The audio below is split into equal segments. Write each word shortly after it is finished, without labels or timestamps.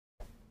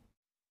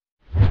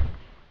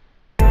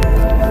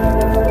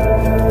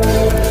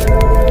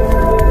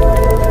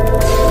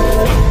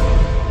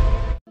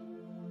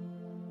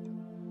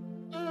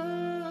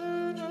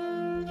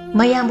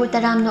Mayambu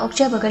taramna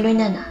okjabaga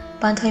loinana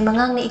Panthoi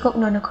Mangang na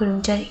ikokno na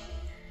khurumjari.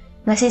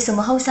 Ngasi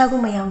sumahausagu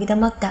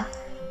mayamgidamakta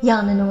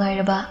yamna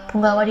nungairaba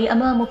Phunga Wari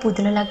ama amu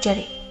puduna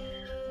lakjari.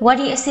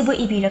 Wari asibu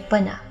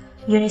ibirakpana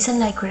Yunisun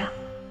laikura.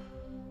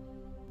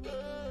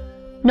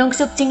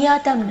 Nongsuk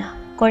jingya tamna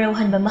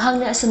korauhanba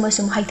mahangna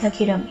asumasum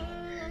haithakirami.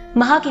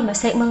 Mahaki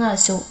masek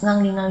mangasu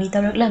ngangli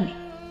tawraklami.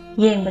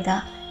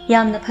 Yengbada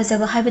yamna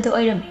phajaba haibadu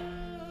oirami.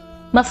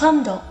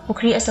 Mafamdo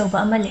pukri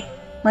asauba amale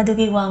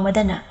madugi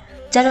wangmadana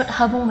jarot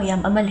habung mayam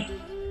amale.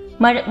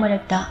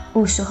 Marak-marakta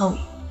usu hawi.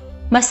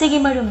 Masigi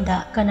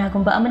marumda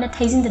kanagumba amana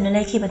thaijinduna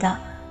laikibada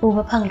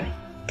uba phangloi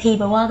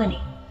thiba wagani.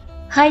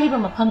 Hairiba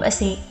mafam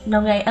ase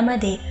nongyai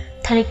amade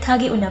tharik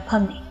thagi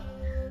unafamni.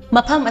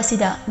 Mafam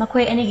asida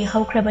makhoi anigi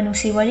haukraba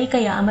nungsi wari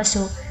kaya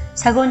amasu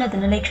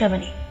sagonaduna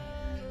laikhrabani.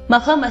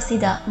 Mafam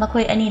asida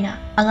makhoi anina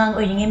angang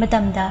oiringe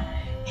matamda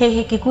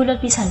he Kekoo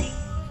Lotpi sanai.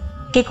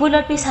 Kekoo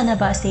Lotpi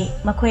sanaba ase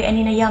makhoi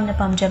anina yamna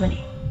pamjabani.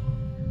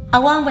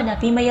 Awangba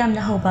napi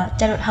mayamna hoba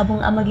jarot habung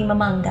amagi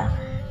mamangda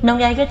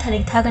nongyaiga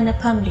tharik thagana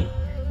phamli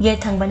ye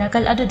thangba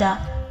nakal aduda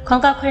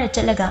khongka khora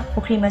chatlaga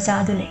pukri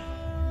macha adule.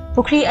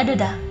 Pukri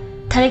aduda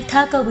tharik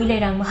thaga wi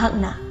leirang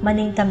mahakna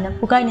maning tamna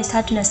pukaina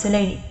satuna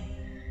sulairi.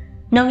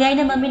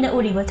 Nongyaina mamina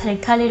uriba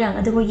tharik tha leirang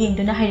adugo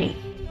yengduna hairi.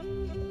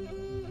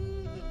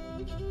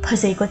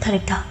 Phajai ko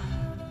tharik tha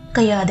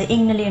kaya da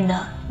ingna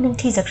lemna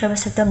nungthi jakraba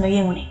saktamna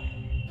yenguni.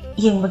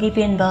 Yengbagi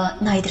penba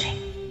naidre.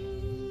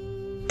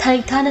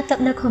 Tharik tha na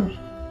tapna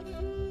khumi.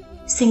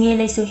 Singe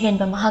laisu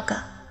henba mahaka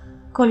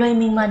koloi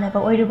mingmana ba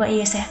oiruba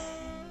ese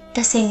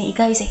tasengni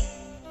igaise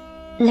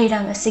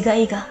leirang asiga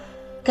iga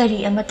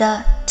kari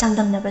amata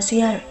changdamna ba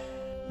suyar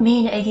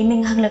mina egi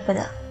ming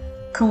hanglakpada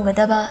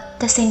khunggadaba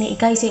tasengni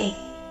igaise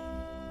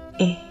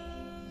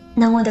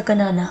nangoda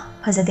kanana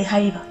phajade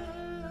hariba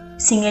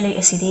singe lai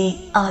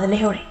asidi aada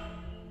lehore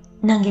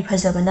nangi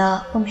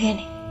phajabana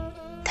pumhene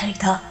tharik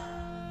tha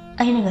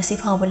aina ngasi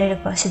phawba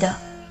leirakpa asida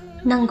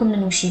nangumna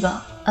nungsiba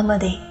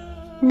amade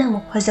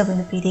namuk phajaba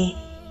nupide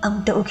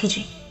amukta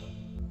ukhidri.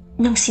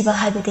 Nungsiba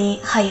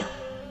haibade hayo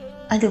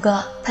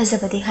aduga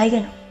phajabade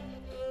haigano.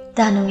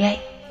 Danung yai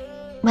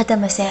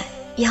matam ase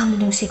yamna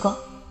nungsiko.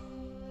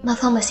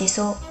 Mafam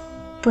asiso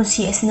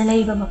punsi asina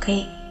laiba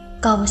makai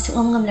kawba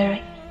sungam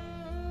ngamlaroi.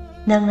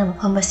 Nangna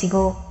mafam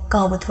asibo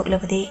kawba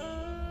thoklabade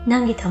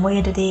nangi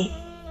thamoi adude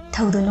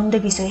thaudu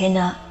nungdagiso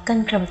hena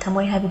kankraba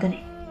thamoi haibadune.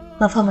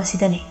 Mafam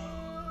asidane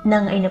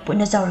nang aina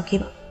putna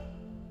jawrakiba.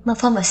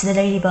 Mafam asida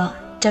lairiba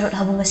jarot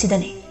habung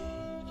asidane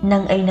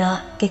nang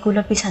aina Kekoo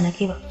Lotpi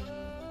sanakiba.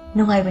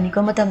 Nungaibani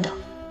ko matamdo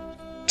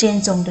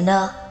chen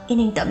chongduna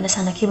ining tapna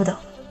sanakibado.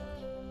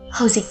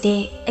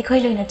 Haujikte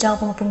ekhoi loina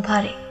chawpa mapung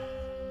phare.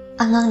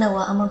 Angang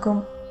nawa amagum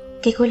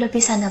Kekoo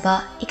Lotpi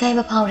sanaba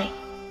ikaiba phawre.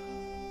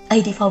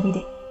 Aidi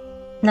phawbide.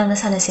 Nangna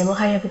sanasebo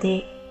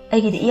hairabade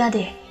aigide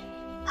iyade.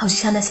 Hauji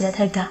sanasila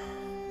thaikta.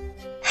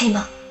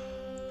 Heima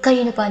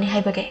kari nupani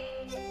haibage.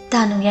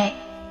 Tanung yai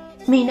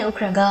mina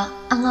ukraga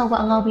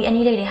angawbi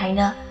ani leire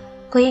haina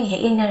koyeng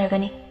hek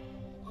yengnaragani.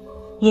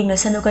 Yengna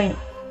sanu kaino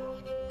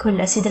khul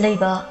asida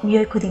leiba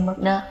miyoi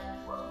khudingmakna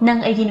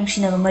nang aigi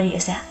nungsinaba mari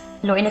ase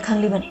loina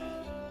khanglibani.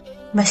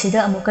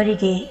 Masida amu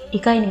karige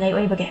ikainingai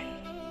oibage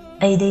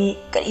aide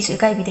karisu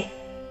ikaibide.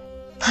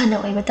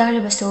 Phana oiba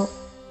tarabaso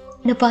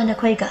nupana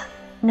khoiga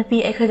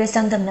nupi aikhoiga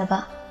changdamnaba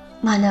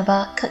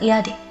manaba khak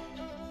yade.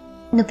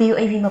 Nupi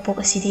oibi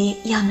mapok asidi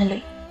yamna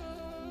loi.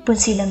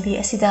 Punsi lambi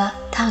asida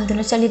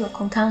thangduna chaliba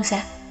khongthangse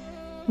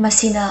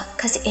masina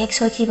khasi ek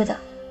soikibada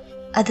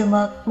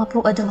aduma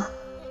mapok aduma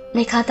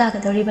lekha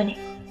tagadoribani.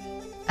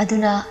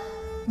 Aduna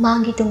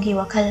mangi tungi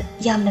wakal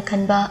yamna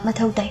khanba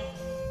mathau tai.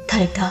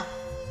 Tharik tha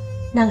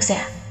nangse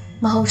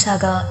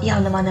mahausaga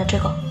yamna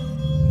manatreko.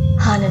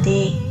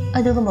 Hanadi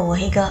aduguma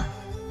wahiga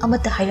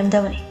amata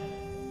hairamdabani.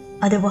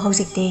 Adubu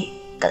haujikti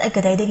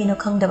kadai-kadaidagino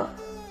khangdaba.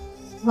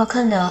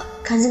 Wakhalna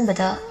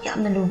khanjinbada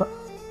yamna luba.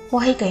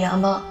 Wahi kaya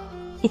ama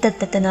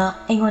itat-tatana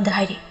aingonda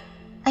hairi.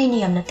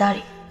 Aini yamna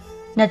tari.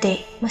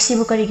 Nate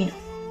masibu karigino.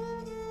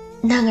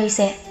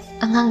 Nangaise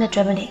angang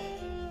natrabani.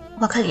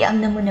 Wakal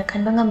yamna muna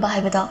khanba ngamba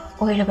haibada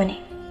oirabani.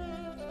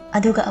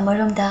 Aduga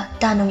amaromda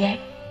tanung yai.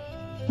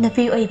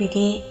 Napi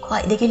oibigi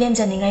khwaidagi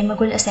lemjaningai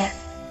magul ase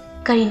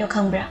karino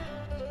khangbra?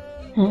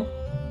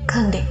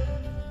 Khangde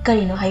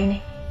karino hayune.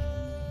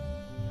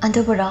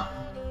 Andubura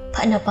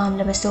phana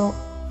pamlabaso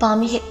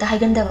pami hekta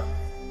haigandaba.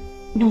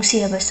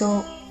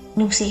 Nungsirabaso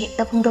nungsi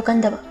hekta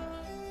phungdokandaba.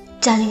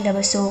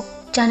 Chaningdabaso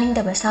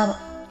chaningdaba saba.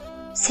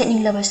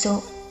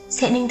 Setninglabaso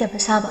setningdaba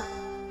saba.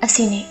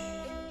 Asine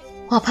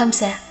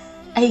wafamse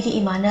aigi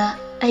imana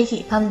aigi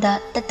ipamda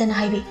tattana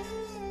haibi.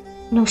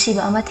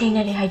 Nungsiba ama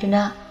thengnare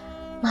haiduna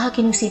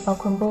mahaki nungsi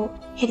paukhumbu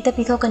hekta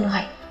pithokanu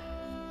hai.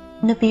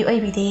 Nupi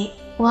oibide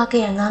wa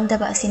kaya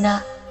ngangdaba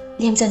asina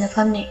lemjana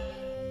famne.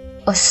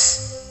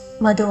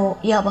 Mado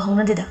yaba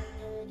hongnadida.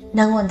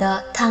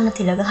 Nangonda thangna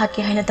thilaga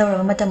hatke haina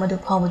tawraga matam adu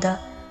phawda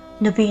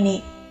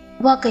nupini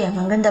wa kaya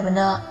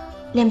ngangandabana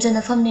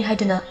lemjana famne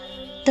haiduna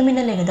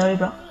tumina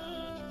legadoribro.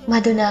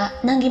 Maduna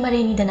nangi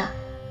mareni dana.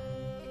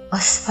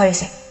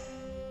 Farise.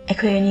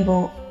 Ekhoi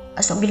anibo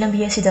asomgi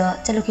lambi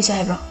asida chalukise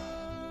haibro.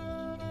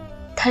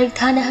 Tharik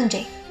Thana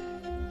hangjay.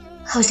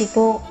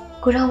 Hausikpo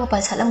kurang mapal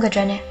salam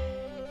gadrane.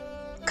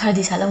 Khardi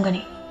salam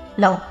gani.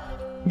 Lau,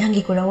 nangi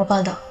kurang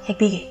mapal do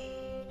hekbige.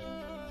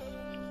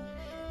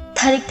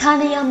 Tharik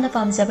Thana yamna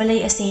pamjaba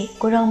lei ase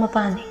kurang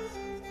mapalni.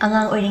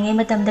 Angang oiringai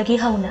matamdagi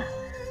hauna.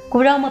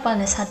 Kurang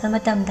mapalna satna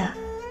matamda.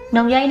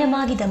 Nongyayna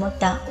magi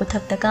damakta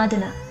uthakta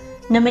kaduna.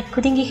 Namit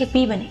khudingi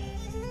hekbibani.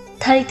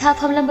 Tharik Tha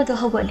phamlambado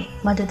hawali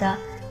maduda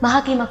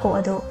mahaki mako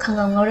ado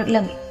khangaw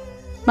ngawraklami.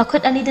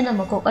 Makhut aniduna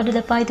mako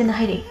aduda paiduna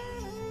hairi.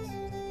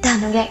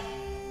 Danongyay.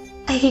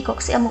 Aigi kok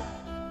si amuk.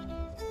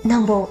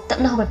 Nangbo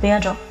tapna hawat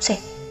payadro se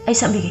ay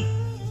sambigi.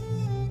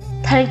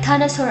 Tharik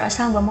Thana sor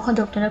asangba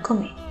mohondokna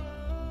khumi.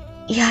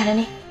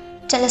 Yarani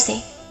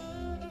chalase.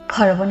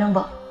 Pharabo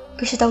nangbo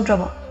kisu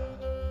tawdrobo.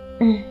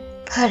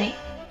 Phare.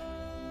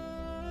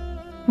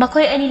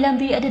 Makoy ani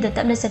lambi aduda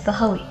tapna satpa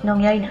hawi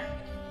nongyayna.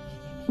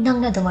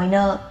 Nangna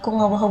dumaina kung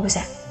ngawa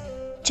hawbase.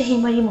 Chahi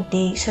mari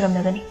mukti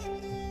suramnagani.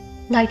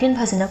 Laitin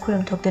phasana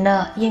khurum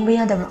thokduna yengba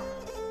yadabro.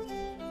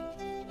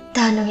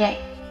 Danongyay.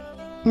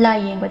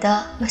 Lai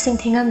yengbada masing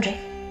thingamdre.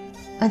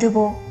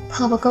 Adubo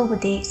phaba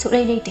kawbudi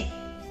suklai leite.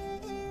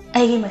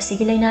 Aigi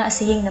masigi laina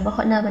asi yengnaba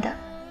hotnabada.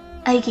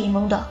 Aigi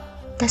imongdo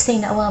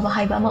tasengna awaba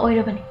haiba ama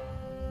oirabani.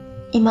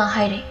 Ima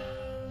haire.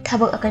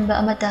 Thabak akanba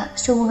amata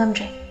sumu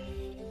ngamdre.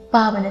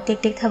 Pabana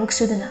tek tek thabak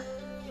suduna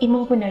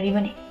imong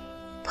punaribani.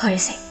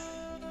 Pharese.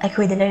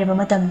 Aikhoida lairaba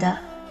matamda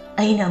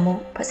aina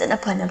amu phasana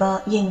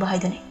phanaba yengba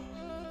haidani.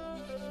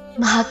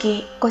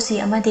 Mahaki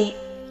kosi amadi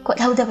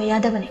kothaudaba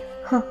yadabani.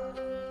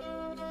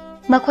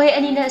 Makoy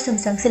anina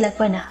sumsang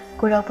silakpana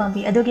kuraw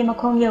pambi adugi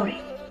makhong yawri.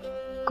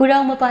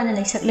 Kuraw mapana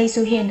laysak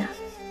laysu hena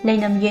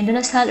laynam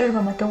yenduna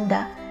salurba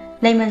matungda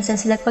laymansan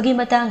silakpagi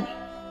matangi.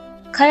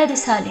 Khara di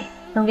sale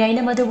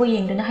nongyayna madubo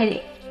yengduna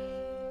hairi.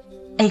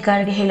 Ay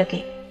karagi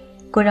helaki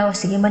kuraw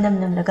sige manam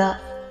namlaga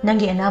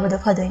nangi anabado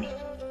fadoyni.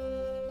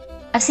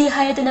 Asi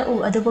hayaduna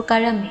u adubo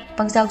karami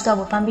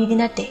pangsaw-saw pambi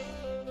dinate.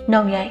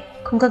 Nongyay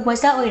kung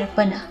kagwasa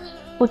oirakpana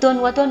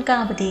uton waton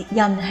kaabadi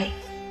yamna hay.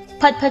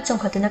 Phat-phat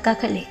songkhatuna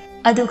kakali.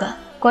 Aduga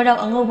koraw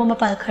angoba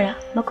mapal khara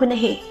makuna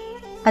he.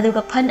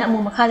 Aduga phan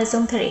amu makhada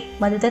songthare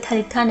maduda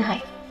Tharik Thana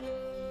hai.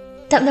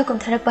 Tapna kum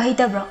tharak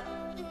pahitabro.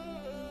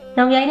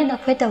 Nongyayna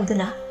nakphai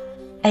tawduna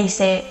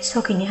aise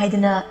sokini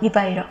haiduna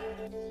mipairo.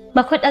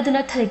 Makhut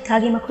aduna Tharik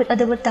Thagi makhut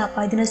aduba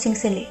tapaiduna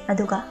singseli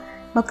aduga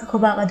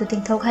makkakubak adu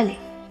tingthok hali.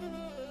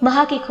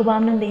 Mahaki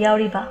khubam nungda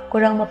yawriba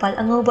koraw mapal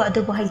angoba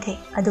adubo haithe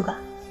aduga.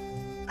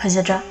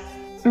 Phajadra.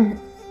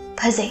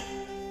 Phajai.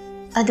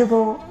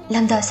 Adubo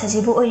lamda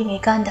sajibu oringai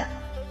kanda.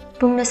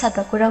 Pungna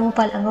satpa kurang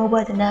mapal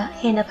angoba dana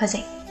hena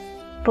phajai.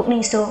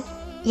 Pukning so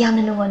yamna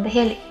nungon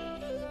baheli.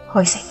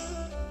 Hoise.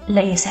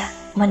 Laisa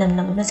manam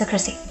nam na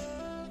sakrasi.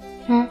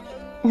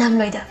 Nam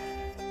loida.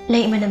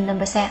 Lai manam nam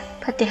basa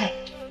phatte hai.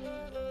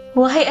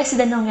 Wahai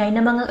asida nongyay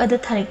na mga adu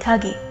Tharik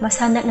Thagi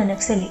masanak na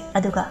naksali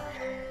aduga.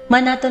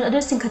 Manaton adu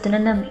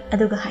singkhatuna nami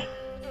aduga hai.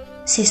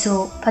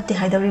 Siso phatte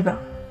hai dawribro.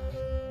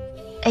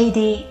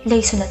 Aidi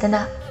laysu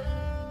natana.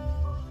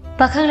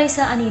 Pakhang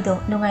laysa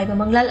anido nungay ba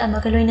manglal ama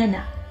kaloyna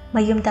na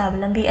mayum taba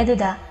lambi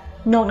aduda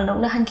nok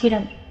na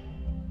hankirami.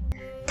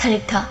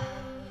 Tharik Tha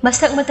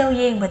masak mataw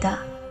yengbada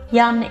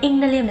yamna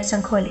ingna lemna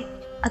changkholi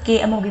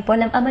ake amogi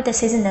polam amata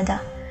sezinada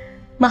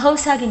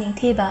mahausagi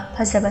ningthiba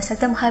phajaba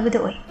saktam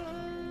haibadu oi.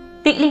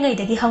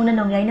 Piklingaidagi hauna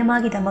nongyayna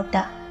magi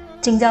damakta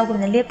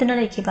jingjawgumna leptuna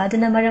laikhiba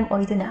aduna maram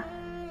oiduna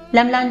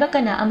lamlanba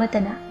kana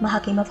amatana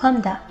mahaki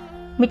mafhamda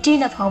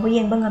mitrina phawba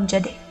yengba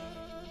ngamjade.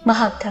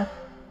 Mahakthak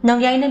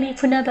nongyayna mi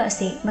phunaba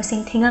ase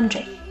masing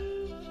thingamdre.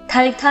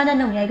 Tharik Thana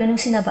nongyayga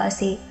nungsinaba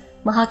ase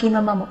mahaki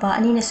mama mapa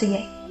anina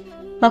suyay.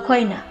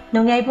 Makoyna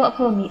nongyaybo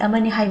aphaba mi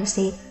amani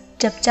haibase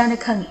japchana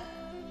khangi.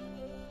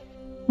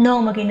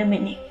 Nongmagi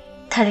namitni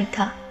Tharik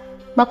Tha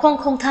makhong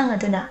khongthang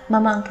aduna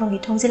mamang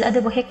thongi thongjil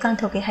adubo hek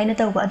kanthoke haina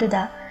tawba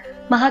aduda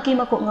mahaki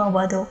makok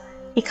ngawba do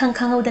ikhang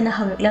khangawdana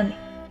hawraklami.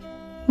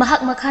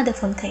 Mahak makhada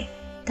famthai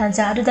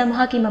tanza aduda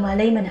mahaki mama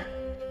leimana.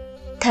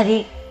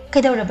 Tharik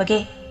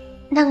kaidawrabage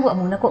nangbo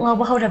amung nakok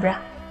ngawba hawrabra.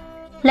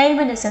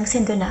 Laimana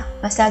sangsinduna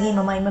masagi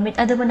mamay mamit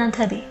adubo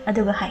nanthabi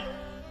aduga hai.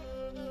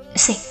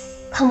 Se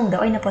phamungda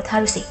oina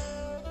potharusi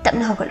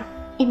tapna hawgalo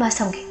ima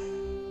samge.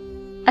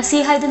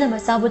 Asi haiduna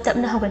masabu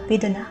tapna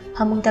hawgatpiduna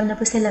phamung tamna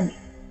puselami.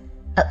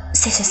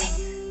 Se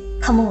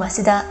phamung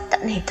asida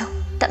tapna hipthaw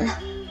tapna.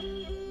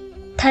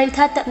 Tharik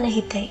Tha tapna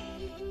hipthai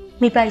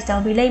mipai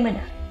sawbi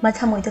laimana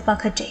mathamoida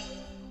pakhatjai.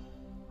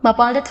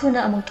 Mapalda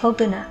thuna amung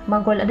thokduna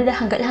mangol aduda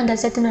hangat handa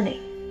chatuna nei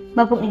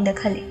mabukningda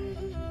khali.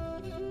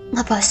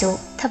 Mapaso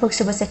thabak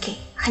suba sakhi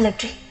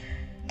halakdre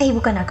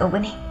aibu kana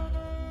kawgani.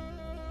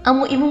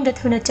 Amu imungda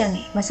thuna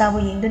changi masabu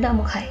yengduna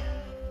amuk hai.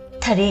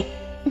 Tharik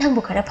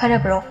nangbu khara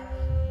pharabro.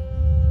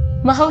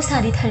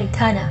 Mahausadi Tharik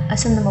Thana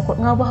asumna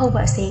makot ngawba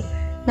hawba ase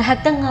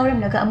nahaktang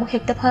ngawramlaga amuk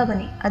hekta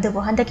phabani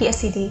adubo handaki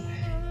asidi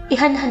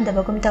ihan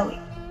handabagum tawi.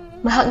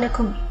 Mahakna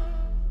khumi.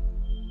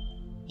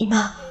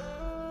 Ima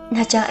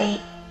nacha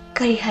ai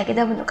kari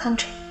hagadabano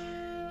khangtre.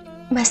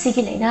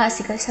 Masigi laina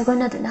asiga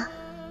sagonaduna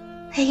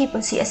hegi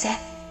punsi ase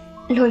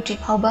loitri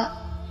phawba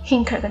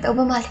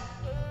hingkhargadawba male.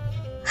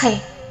 Hai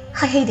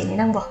haihidini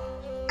nangbo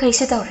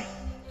kaisu tawre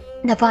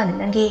napana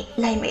nangi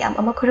lai mayam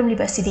ama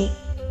khurumliba sidi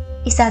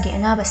isagi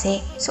anaba se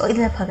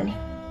soidna phagani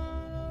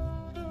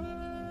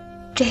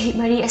jahi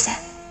mari asa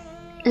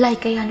lai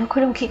kaya no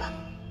khurum khiba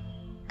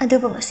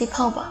adubu ngasi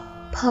phawba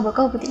phaba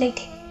kaubudi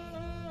leite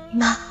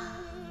ma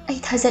ai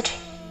thajatre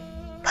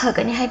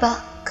phagani haiba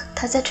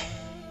thajatre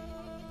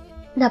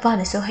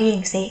napana so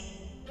hayeng se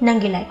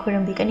nangi lai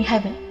khurumbi kani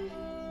haibani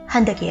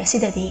handaki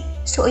asidadi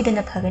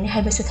soidna phagani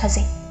haiba su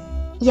thajai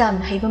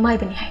yamna haiba mai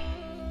bani hai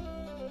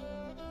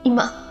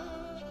ima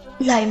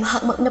lai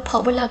mahak makna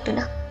phawba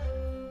laktuna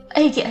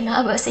aigi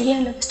anaba se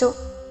yenglabasu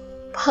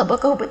phaba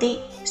kaubudi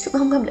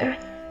sugam gamlar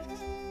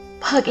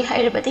phagi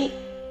hairabadi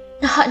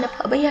nahana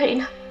phaba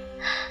yarina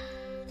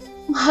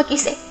mahaki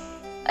se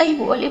ai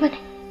bu olibane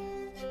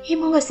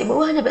himo wasi bu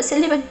wana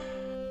basiliban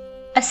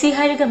asi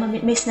hairaga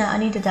mamit mesna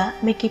ani dada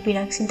meki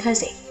pirang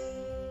sinthaze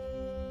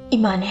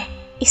imane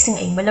ising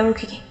ai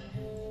balawruki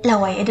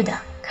lawai eduda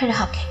khara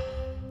hapke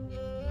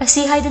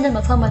asi haiduna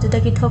mafama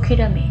dudagi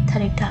thokhirame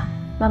tharikta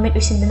mamit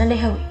usindana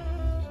lehawi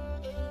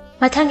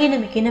mathangi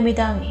namiki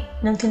namidangi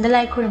nangthunda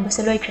lai khurum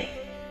basaloi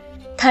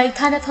Tarik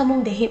thana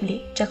famung de hibli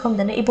jakom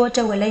dana ibo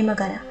chawa lai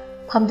magana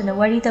famduna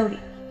wari tawri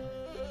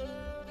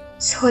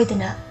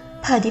soidana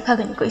phadi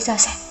phagani ko isa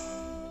se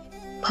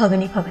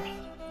phagani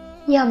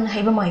yamna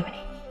haiba mai bani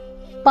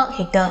pak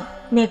hekta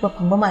nekwa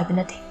phangba mai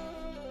banate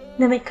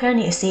namit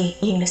kharani ase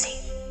yenglase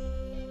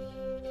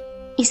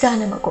isa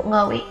na makok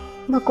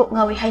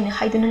ngawi haina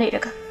haiduna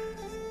leiraga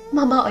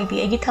mama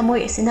oibi agi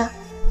thamoi asina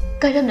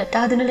karamna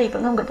taduna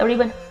leiba ngamga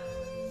tawriban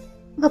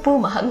mapu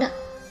mahakna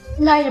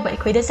lairaba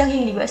ikhoida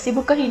changhingliba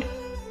asibu karino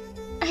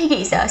aigi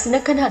isa asina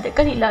kanada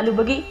kari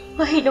lalubagi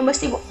mahino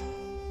masibo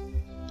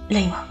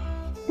leima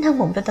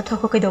nangmom da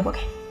tathoko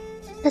kaidobage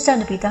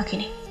nasana pita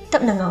khini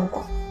tapna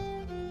ngangko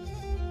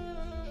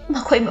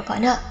makhoi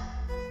mapana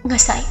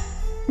ngasai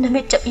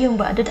namit chap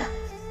yungba aduda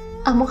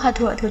amuk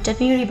hathu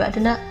chatbiri ba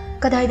aduna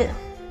kadaida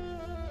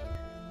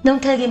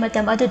nongthagi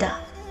matam aduda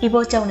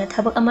ibo chawna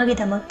thabak amagi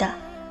damakta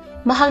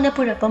mahangna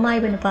purakpa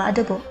maiba nupa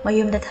adubu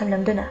mayumda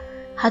thamlamduna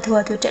hathu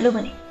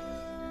chatlubani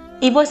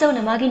Ibo saw na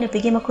magi na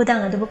pigi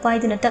makudang adubo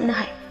paido na tap na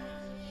hai.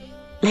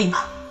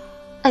 Leima,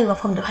 ay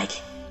wafam do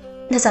haiki.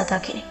 Nasata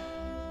kini.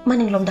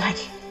 Maning lom do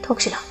haiki. Thok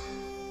sila.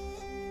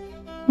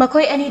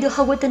 Makoy ani do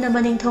hagot na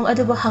maning thong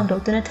adubo hangdok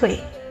to na thoy.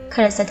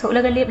 Kara sa thok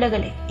laga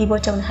le. Ibo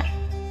chaw na hai.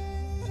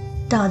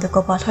 Dang do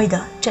ko pa thoy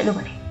da chatlo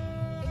bani.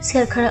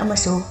 Sel kara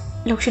amasu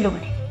lokshilo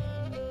bani.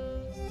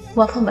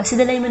 Wafam ba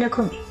sida leima na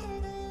kumbi.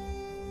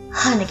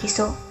 Hana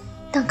kiso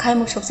tang kai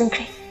mok sok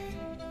singkre.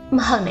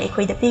 Mahang na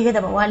ikoy da piga da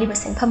bawali ba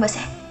sen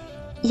phamase.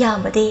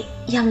 Yambadi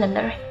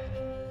yamlanare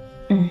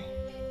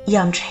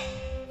yamtre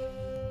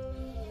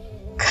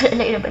khara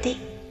leirabadi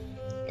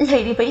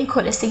leiriba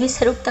inkolesigi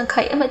saruk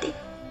tangkai amadi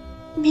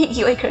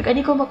migi oi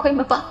khargani ko makhoi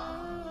mapa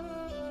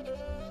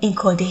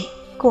inkodi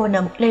ko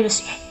namuk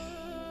leirusi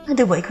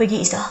adu boy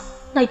khogi isa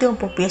naitom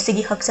pokpi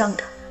asigi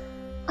hakchangda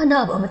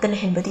anaba amata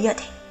lehenbadi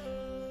yate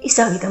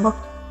isa gi damak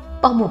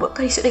pamuba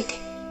karisu leite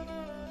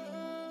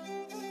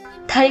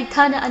tharik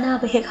thana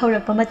anaba hek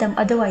haurakpa matam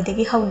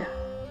adawai hauna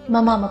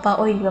Mama mapa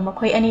oiliba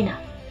makhoi anina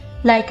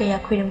lai kaya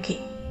khuiramki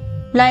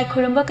lai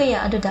khuramba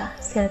kaya aduda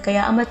sel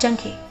kaya ama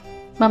changki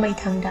mamai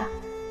thangda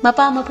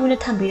mapa mapuna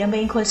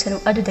thambiramba inkhol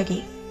saruk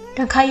adudagi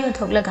tangkhai yon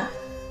thoklaga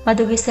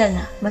madugi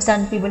selna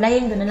masan pibu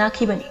layeng duna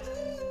lakhibani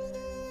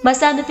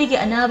masan pigi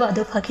anaba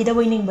adu phakida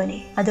boining bani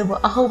adubo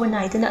ahoba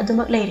naiduna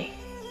adumak leire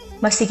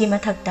masigi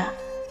mathakta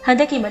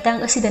handaki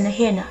matang asidana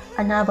hena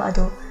anaba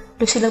adu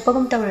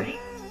lusilakpagam tawrari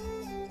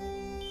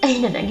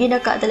aina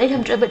nangina kada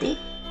leiramdrabadi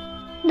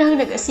Nang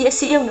nagasi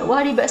yung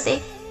nawari ba se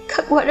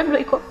kakwaram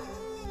loy ko.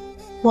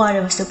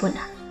 Wara basto po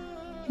na.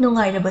 Nung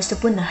ay na basto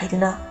po na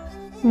haiduna.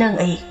 Nang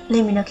ay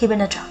layminak hiba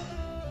na tra.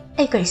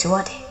 Ay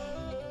karisuwate.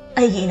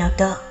 Ay gi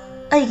inakta.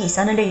 Ay gi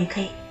sana lay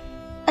kay.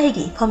 Ay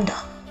gi pamda.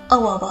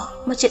 Awa ba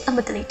machit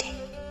amatalite.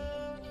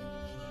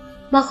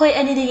 Makoy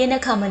anidigin na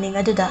kamaning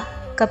aduda.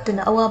 Kapto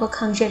na awa ba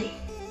kangjari.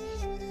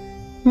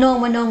 Nong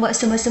manong ba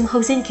asumasum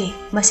hausin ki.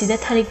 Masida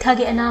tharik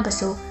thagi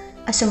anabaso.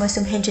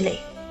 Asumasum henjilay.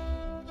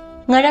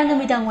 Ngarang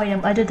namidang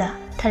wairam aduda,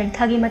 tharik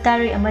thagi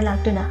mataroy ama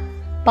laktuna,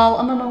 pau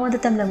ama mangonda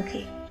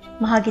tamlamki,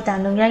 mahagita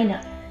nong yaina,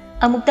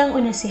 amuktang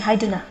unasi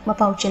haiduna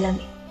mapaw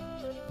chilami.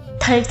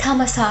 Tharik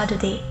thama sa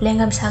adude,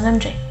 lengam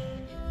sangamdre.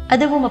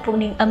 Adabu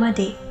mapugning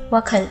amadi,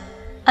 wakal,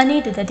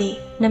 ani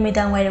dudadi,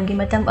 namidang wairam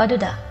gimatam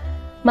aduda,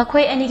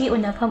 makoy anigi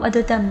unafam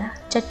adutam na,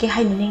 chatke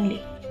hay nuningli.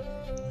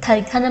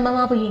 Tharik thana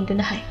mamabuying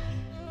dunahay.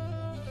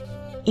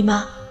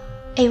 Ima,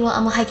 aywa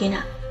ama hay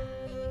kina.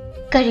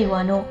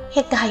 Kariwano,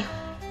 hekta hayo.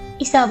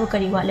 Isabu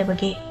kariwa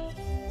lebage.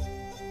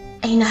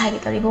 Ay na hay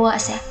kitaribawa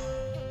ase.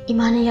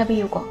 Imana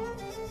yabiyo ko.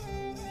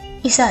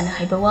 Isa na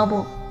hay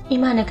bawabu.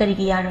 Imana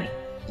karigi yaroy.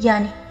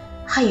 Yani,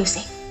 hayo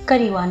se.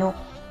 Kariwa no.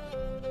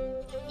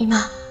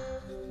 Ima,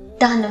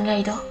 dahan lang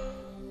yaido.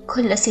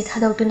 Kulasit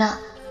hadaw tuna.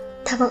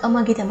 Tabag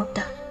amagi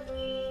damakta.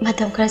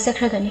 Matam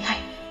karasakra gani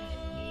hay.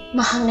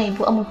 Mahang na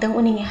ibu amugtang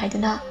uningi hay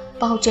tuna.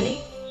 Pahaw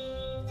chile.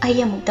 Ay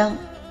amugtang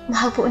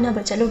mahagpo na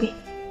ba chalugi.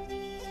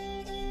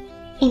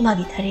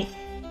 Imagi Tharik,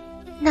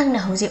 Nang na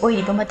hausi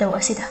oiriba matau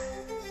asida,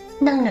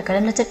 Nang na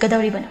karamna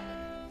chatkadawribano.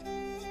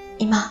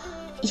 Ima,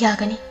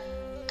 yagani,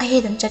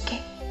 ahedam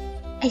chatke,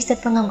 ai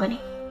satpa ngamgani.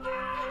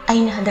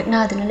 Aina handak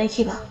naduna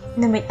laikhiba,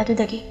 namit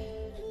adudagi,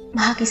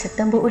 mahaki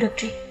saktambu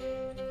udaktri.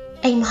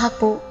 Ai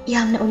mahakpo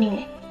yamna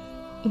uningne.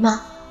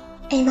 Ima,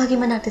 ai magi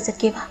manakta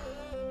chatkeba.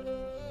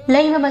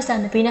 Laima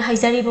masanupina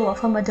haizariba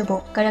wafam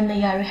adubo karamna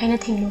yaru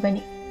haina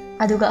thinglugani.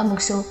 Aduga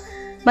amuksu,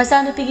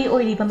 masanupigi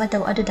oiriba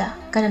matau aduda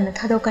karamna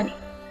thadokani.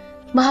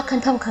 Mahak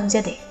khanpham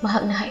khangjade,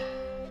 mahak na hai.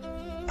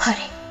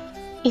 Phare,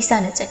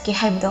 isana chatke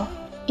haibdo,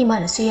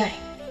 imana su yare.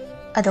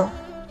 Ado,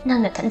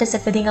 nang na thanda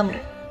chatpadi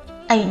ngamloi.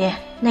 Aine,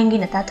 nangi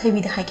na ta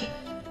thoibida haige.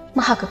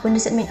 Mahak punna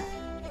chatmino.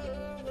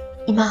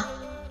 Ima,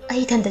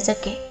 ai thanda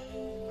chatke.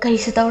 Kari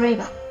su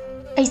tawreba.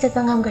 Ai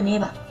chatpa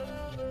ngamganeba.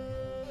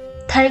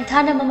 Tharik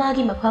thana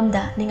mamagi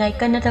mafamda ningai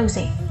kanna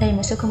tawse, lai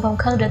masu khampham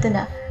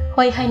khangdraduna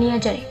hoi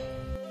hainiya jare.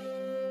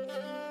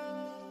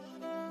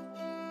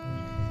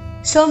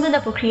 Somduna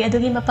pukri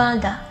adugi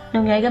mapalda,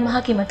 nongyaiga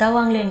mahaki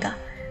matawang lenga,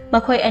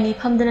 makhoi ani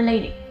phamduna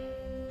leiri.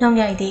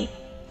 Nongyaidi,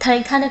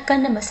 tharik thana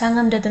kanna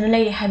masangamdraduna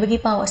leiri haibagi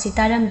paw asi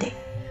taramde.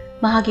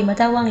 Mahaki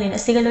matawang len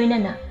asiga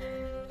loinana,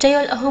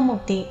 chayol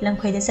ahumukti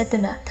langkhoida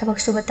chatuna thabak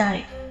suba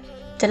tare.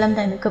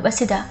 Chalamdai mikub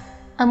asida,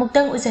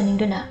 amuktang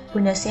ujaningduna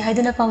punasi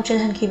haiduna paw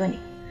chalhankhibani.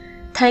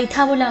 Tharik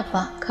thabu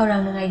lakpa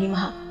khaurang nangaigi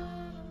mahak.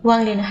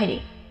 Wanglena hairi.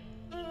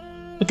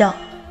 Ita,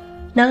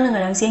 nang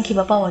nangarang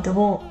siengkhiba paw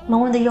adubo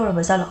mangonda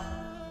yoraba jalo.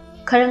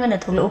 Karangana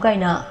thoglo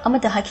ukaina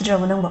amata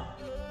haikhidrabo nangbo.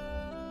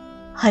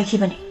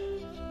 Haikhibani.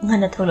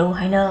 Ngana thoglo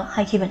haina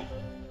haikhibani.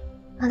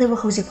 Adubo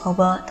hauzik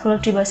phawba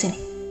tholaktriba sini.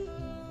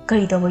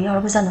 Kari tawbo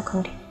yoraba jano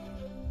khangde.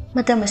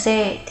 Matam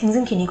ase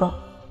thingjingkhinigo.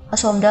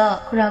 Asomda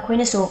khura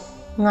khoinasu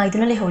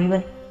ngaiduna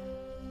lehoribani.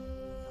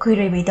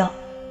 Kuireibida.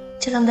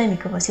 Chalamdai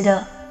mikub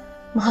asida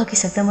mahaki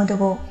saktam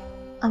adubo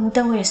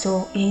amutang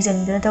hoyasu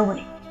yengjaninduna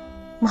tawbani.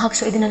 Mahak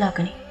soiduna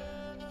lakani.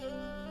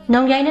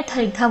 Nongyaina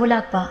tharik thabu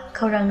lakpa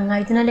khaurang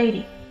nangaiduna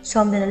leiri.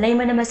 Somdana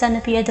laimana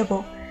masanapi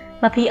adubo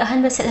mapi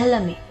ahanba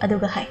sethalami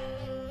aduga hai.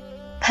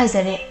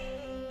 Phajare,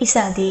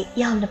 isadi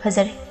yamna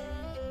phajare.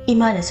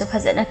 Imanasu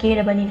phajana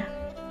kerabanina.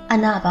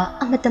 Anaba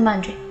amata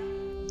mandre.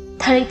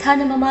 Tharik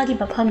thana mamagi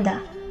mafamda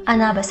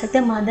anaba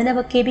saktam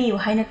mandanaba kebiyu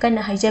haina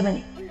kanna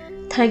haijabani.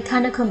 Tharik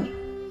thana khumi.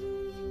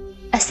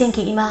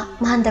 Asenki ima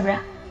mahandabra.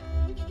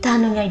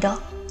 Tanong yaido,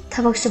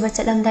 thabak suba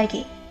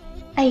chatlamdaigi.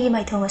 Aigi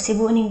maithong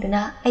asibu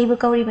uningduna aibu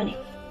kauribani.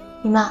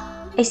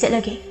 Ima, ai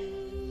chatlage.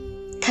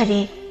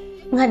 Thari,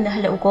 ngan na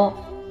halauko.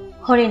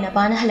 Hore na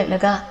bana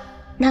halaklaga.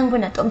 Nangbu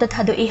na tomda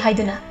thadoi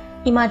haiduna.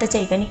 Ima da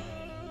chaigani.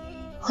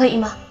 Hoi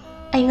ima,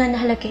 ai ngan na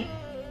halake.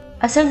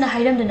 Asal na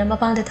hairamduna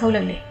mapangda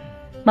tholagle.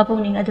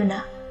 Mapungning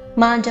aduna,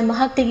 maanja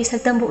mahaktigi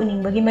saktambu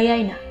uningbagi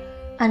mayaina.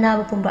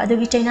 Anabu pumba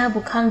adugi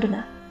chainabu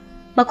khangduna.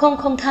 Makhong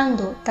khong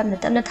thangdo tamna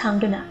tamna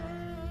thangduna.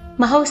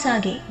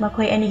 Mahausagi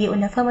makhoi anigi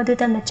unafam adu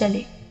tamna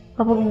chale.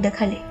 Mapungingda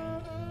khale.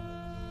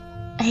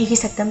 Aigi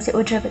saktam se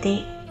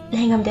udrabadi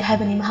lahingamde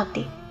haibani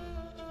mahakti.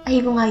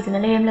 Aibu ngaiduna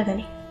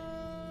leiramlagani.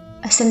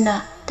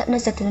 Asamna tapna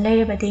chatuna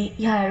leirabadi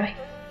yararoi.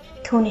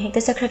 Thuni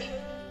hekta chakraki.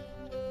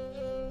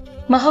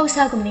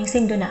 Mahausagum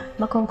ningsingduna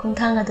makhong khong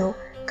thang adu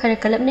khara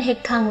kalapna hek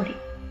thanguri.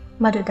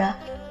 Maduda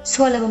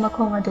solaba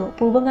makhong adu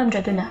puba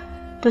ngamdraduna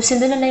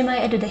tusinduna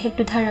laimai aduda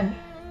hektu tharami.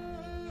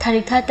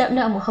 Tharik tha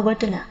tapna amu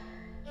hawatuna.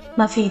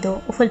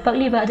 Mafido uful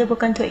pakliba adu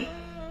bukanthoi.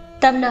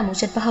 Tapna amu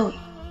chatpa hawi.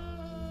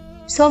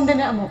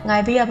 Somdana amu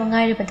ngaiba yaba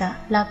ngairibada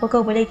lakpa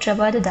kauba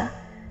leitraba aduda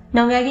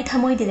nongyagi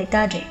thamoidi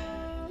lektadre.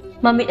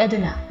 Mamit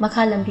aduna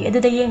makha lambi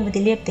aduda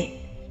yengbudi lepte.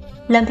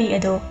 Lambi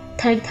adu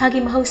tharik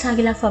thagi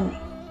mahausagi lakfamni.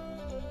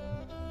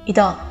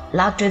 Ida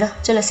laktrida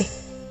chalasi.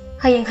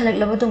 Hayeng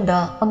halaklaba tungda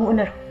amu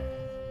unaru.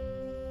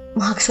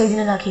 Mahak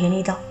soidina lakhigani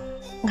ida.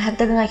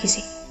 Ngahaktaga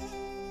ngaikisi.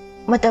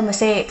 Matam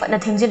ase patna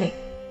thengjile.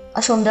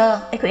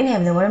 Asomda aikoi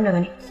ngaibda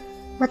waramlagani.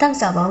 Matang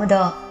chaba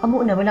amada amu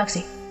unaba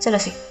laksi.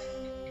 Chalasi.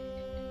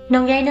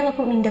 Nongyaina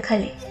mapukningda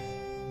khali.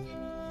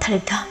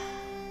 Tharik tha.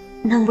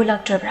 Nangbu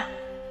laktrabra.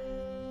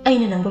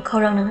 Aina nangbu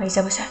khaurang nangai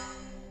jabasa.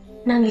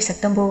 Nangi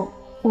saktambu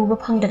uba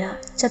phangdana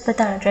chatpa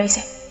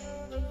taradraise.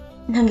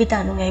 Nangi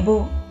tanu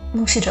ngaibu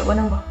nungsidraba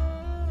nangbo.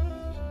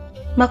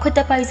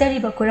 Makhutta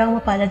paizariba kurang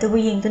mapala dubu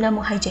yengduna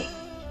mu haijai.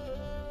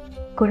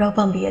 Kurang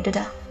pambi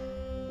aduda.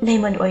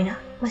 Leiman oina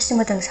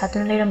masimatang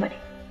satuna leirambani.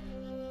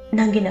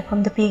 Nangi na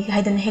pamda pigi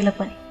haidana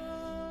helapani.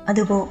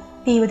 Adubu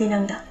pibadi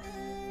nangda.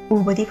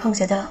 Ubadi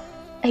phangsada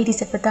aidi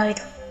chatpa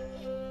tarido.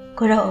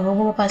 Kurang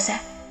ongobu mapalsa.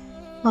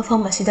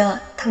 Mafam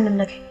asida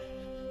thanglamlage.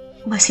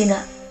 Masina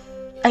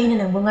aina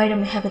nangbu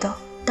ngairame habado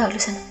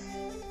taglusana.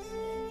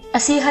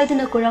 Asi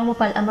haiduna kurang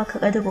mapal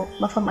amakak adubu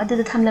mafam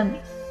aduda thamlamni.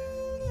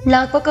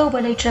 Lakpa kauba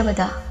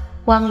leitrabada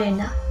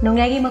wanglena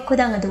nongyagi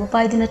makhudang adubu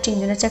paiduna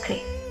chingduna chakre.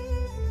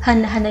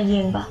 Hanna hanna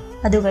yengba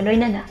aduga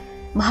loinana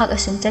mahak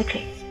asum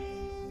chakre.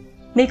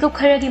 Mekup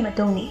kharagi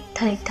matongni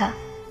tharik tha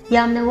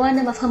yamna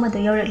wana mafam adu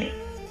yorakle.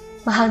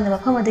 Mahakna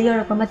mafam adu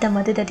yorakpa matam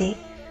adudadi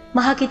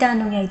mahakita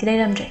nongyagi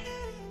leiramdre.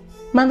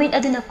 Mamit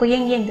aduna ko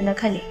yeng duna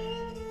khali.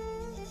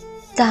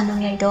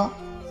 Tanong yaido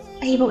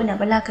ꯑꯩꯕꯨ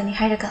ꯎꯅꯕ ꯂꯥꯛꯀꯅꯤ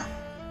ꯍꯥꯏꯔꯒ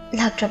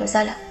ꯂꯥꯛꯇ꯭ꯔꯕ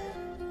ꯖꯥꯠꯂꯥ?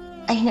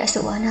 ꯑꯩꯅ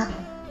ꯑꯁꯨꯛ ꯋꯥꯅ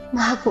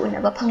ꯃꯍꯥꯛꯄꯨ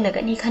ꯎꯅꯕ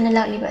ꯐꯪꯂꯒꯅꯤ ꯈꯟꯅ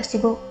ꯂꯥꯛꯂꯤꯕ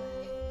ꯑꯁꯤꯕꯨ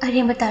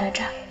ꯑꯔꯦꯝꯕ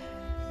ꯇꯥꯔꯗ꯭ꯔꯥ?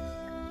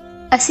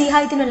 ꯑꯁꯤ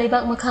ꯍꯥꯏꯗꯨꯅ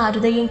ꯂꯩꯕꯥꯛ ꯃꯈꯥ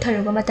ꯑꯗꯨꯗ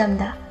ꯌꯦꯡꯊꯔꯨꯕ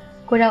ꯃꯇꯝꯗ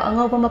ꯀꯨꯔꯥꯎ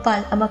ꯑꯉꯧꯕ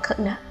ꯃꯄꯥꯜ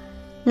ꯑꯃꯈꯛꯅ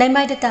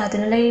ꯂꯩꯃꯥꯏꯗ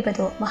ꯇꯥꯗꯨꯅ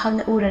ꯂꯩꯔꯤꯕꯗꯣ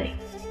ꯃꯍꯥꯛꯅ ꯎꯔꯔꯦ꯫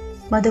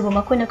 ꯃꯗꯨꯕꯨ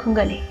ꯃꯈꯣꯏꯅ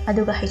ꯈꯨꯝꯒꯠꯂꯤ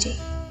ꯑꯗꯨꯒ ꯍꯥꯏꯖꯩ,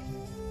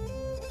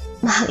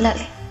 ꯃꯍꯥꯛ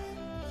ꯂꯥꯛꯂꯦ꯫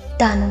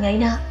 ꯇꯥ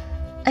ꯅꯣꯡꯌꯥꯏꯅ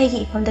ꯑꯩꯒꯤ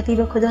ꯏꯐꯝꯗ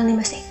ꯄꯤꯕ ꯈꯨꯗꯣꯜꯅꯤ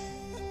ꯃꯁꯤ꯫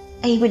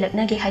 ꯑꯩꯕꯨ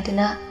ꯂꯛꯅꯒꯦ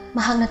ꯍꯥꯏꯗꯨꯅ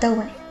ꯃꯍꯥꯛꯅ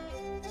ꯇꯧꯕꯅꯤ꯫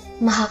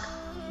 ꯃꯍꯥꯛ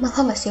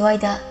ꯃꯐꯝ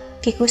ꯑꯁꯤꯋꯥꯏꯗ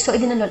ꯀꯦꯀꯨ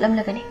ꯁꯣꯏꯗꯅ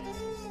ꯂꯣꯠꯂꯝꯂꯒꯅꯤ꯫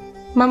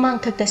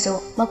 ꯃꯃꯥꯡꯊꯛꯇꯁꯨ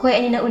ꯃꯈꯣꯏ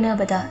ꯑꯅꯤꯅ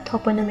ꯎꯅꯕꯗ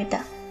ꯊꯣꯛꯄ ꯅꯨꯃꯤꯠꯇ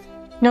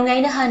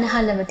ꯅꯣꯡꯌꯥꯏꯅ ꯍꯥꯟꯅ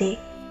ꯍꯥꯜꯂꯕꯗꯤ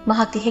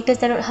ꯃꯍꯥꯛꯇꯤ ꯍꯦꯛꯇ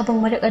ꯆꯔꯣꯠ ꯍꯥꯕꯨꯡ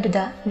ꯃꯔꯛ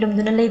ꯑꯗꯨꯗ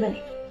ꯂꯨꯝꯗꯨꯅ ꯂꯩꯕꯅꯤ꯫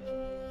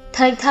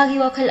 ꯊꯥꯔꯤꯛꯊꯥꯒꯤ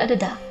ꯋꯥꯈꯜ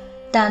ꯑꯗꯨꯗ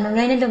ꯇꯥ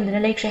ꯅꯣꯡꯌꯥꯏꯅ ꯂꯨꯝꯗꯨꯅ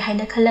ꯂꯩꯈ꯭ꯔꯦ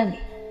ꯍꯥꯏꯅ ꯈꯜꯂꯝꯃꯤ꯫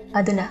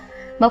 ꯑꯗꯨꯅ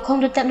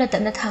ꯃꯈꯣꯡꯗꯨ ꯇꯞꯅ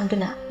ꯇꯞꯅ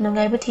ꯊꯥꯡꯗꯨꯅ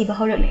ꯅꯣꯡꯌꯥꯏꯕꯨ ꯊꯤꯕ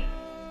ꯍꯧꯔꯛꯂꯦ꯫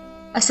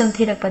 ꯑꯁꯨꯝ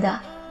ꯊꯤꯔꯛꯄꯗ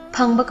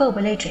ꯐꯪꯕ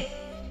ꯀꯧꯕ ꯂꯩꯇ꯭ꯔꯦ꯫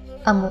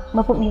 ꯑꯃꯨꯛ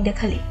ꯃꯄꯨꯛꯅꯤꯡꯗ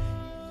ꯈꯜꯂꯤ,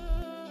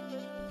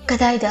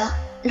 ꯀꯗꯥꯏꯗ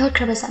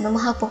ꯂꯣꯠꯈ꯭ꯔꯕꯖꯥꯠꯅꯣ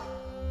ꯃꯍꯥꯛꯄꯨ?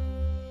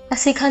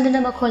 ꯑꯁꯤ ꯈꯟꯗꯨꯅ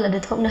ꯃꯈꯣꯜ ꯑꯗꯨ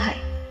ꯊꯣꯛꯅ ꯍꯥꯏ,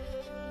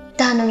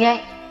 ꯇꯥ ꯅꯣꯡꯌꯥꯏ,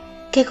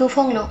 ꯀꯦꯀꯨ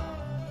ꯐꯣꯡꯂꯣ,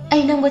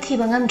 ꯑꯩ ꯅꯪꯕꯨ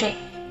ꯊꯤꯕ ꯉꯝꯗ꯭ꯔꯦ,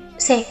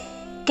 ꯁꯦ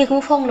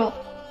ꯀꯦꯀꯨ ꯐꯣꯡꯂꯣ꯫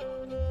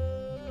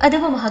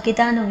 ꯑꯗꯨꯕꯨ ꯃꯍꯥꯛꯀꯤ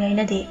ꯇꯥ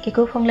ꯅꯣꯡꯌꯥꯏꯅꯗꯤ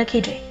ꯀꯦꯀꯨ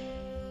ꯐꯣꯡꯂꯛꯈꯤꯗ꯭ꯔꯦ꯫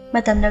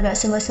 ꯃꯇꯝꯅꯒ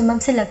ꯑꯁꯨꯝ ꯑꯁꯨꯝ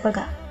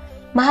ꯃꯝꯁꯤꯜꯂꯛꯄꯒ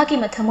ꯃꯍꯥꯛꯀꯤ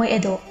ꯃꯊꯃꯣꯏ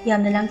ꯑꯗꯨ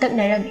ꯌꯥꯝꯅ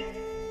ꯂꯥꯡꯇꯛꯅꯔꯝꯃꯤ꯫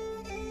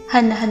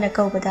 ꯍꯟꯅ ꯍꯟꯅ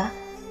ꯀꯧꯕꯗ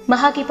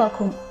ꯃꯍꯥꯛꯀꯤ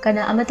ꯄꯥꯎꯈꯨꯝ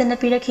ꯀꯅꯥ ꯑꯃꯠꯇꯅ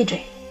ꯄꯤꯔꯛꯈꯤꯗ꯭ꯔꯦ꯫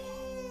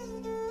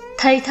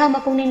 ꯊꯥꯔꯤꯛꯊꯥ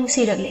ꯃꯄꯨꯛꯅꯤꯡ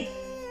ꯅꯨꯡꯁꯤꯔꯛꯂꯦ꯫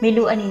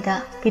 ꯃꯤꯠꯂꯨ ꯑꯅꯤꯗ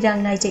ꯄꯤꯔꯥꯡ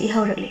ꯅꯥꯏꯖ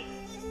ꯏꯍꯧꯔꯛꯂꯦ꯫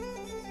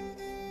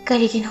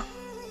 ꯀꯔꯤꯒꯤꯅꯣ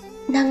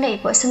ꯅꯪꯅ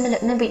ꯑꯩꯕꯨ ꯑꯁꯨꯝꯅ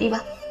ꯂꯛꯅꯕꯤꯔꯤꯕ?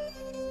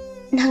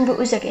 ꯅꯪꯕꯨ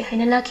ꯎꯖꯒꯦ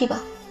ꯍꯥꯏꯅ ꯂꯥꯛꯈꯤꯕ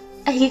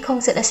ꯑꯩꯒꯤ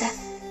ꯈꯣꯡꯆꯠ ꯑꯁꯦ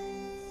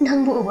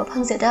ꯅꯪꯕꯨ ꯎꯕ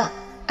ꯐꯪꯖꯗ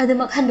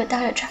ꯑꯗꯨꯃꯛ ꯍꯟꯕ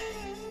ꯇꯥꯔꯗ꯭ꯔꯥ?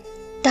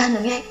 ꯇꯥ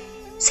ꯅꯣꯡꯌꯥꯏ,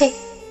 ꯁꯦ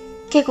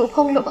ꯀꯦꯀꯨ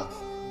ꯐꯣꯡꯂꯣꯕ,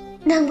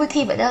 ꯅꯪꯕꯨ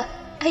ꯊꯤꯕꯗ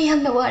ꯑꯩ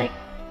ꯌꯥꯝꯅ ꯋꯥꯔꯦ꯫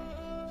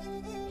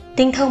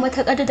 ꯇꯤꯡꯊꯧ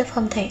ꯃꯊꯛ ꯑꯗꯨꯗ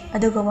ꯐꯝꯊꯩ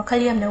ꯑꯗꯨꯒ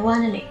ꯋꯥꯈꯜ ꯌꯥꯝꯅ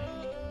ꯋꯥꯅ ꯂꯩ꯫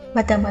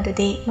 ꯃꯇꯝ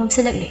ꯑꯗꯨꯗꯤ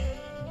ꯃꯝꯁꯤꯜꯂꯛꯂꯦ꯫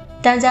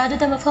 ꯇꯥꯟꯖꯥ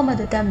ꯑꯗꯨꯗ ꯃꯐꯝ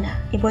ꯑꯗꯨ ꯇꯝꯅ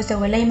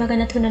ꯏꯕꯣꯆꯧꯒ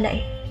ꯂꯩꯃꯒꯅ ꯊꯨꯅ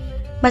ꯂꯥꯛꯏ꯫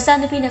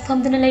 ꯃꯆꯥꯅꯨꯄꯤꯅ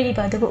ꯐꯝꯗꯨꯅ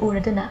ꯂꯩꯔꯤꯕ ꯑꯗꯨꯕꯨ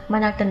ꯎꯔꯗꯨꯅ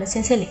ꯃꯅꯥꯛꯇꯅ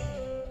ꯆꯦꯟꯁꯤꯜꯂꯤ꯫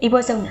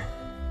 ꯏꯕꯣꯆꯧꯅ,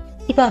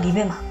 ꯏꯄꯥꯒꯤ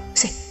ꯏꯕꯦꯝꯃ,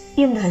 ꯁꯦ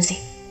ꯌꯨꯝꯗ ꯍꯟꯁꯤ꯫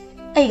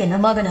 ꯑꯩꯒ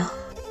ꯅꯃꯥꯒꯅ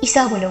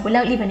ꯏꯆꯥꯕꯨ ꯂꯧꯕ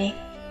ꯂꯥꯛꯂꯤꯕꯅꯤ,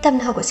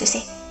 ꯇꯞꯅ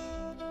ꯍꯧꯒꯠꯁꯤꯁꯦ꯫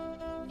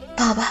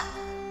 ꯕꯥꯕꯥ,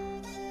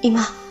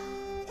 ꯏꯃꯥ,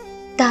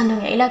 ꯇꯥ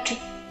ꯅꯣꯡꯌꯥꯏ ꯂꯥꯛꯇ꯭ꯔꯤ꯫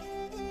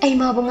 ꯑꯩ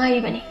ꯃꯥꯕꯨ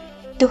ꯉꯥꯏꯔꯤꯕꯅꯤ꯫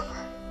 ꯇꯨ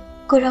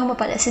ꯀꯨꯔꯥꯎ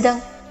ꯃꯄꯥꯜ ꯑꯁꯤꯗ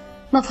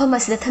ꯃꯐꯝ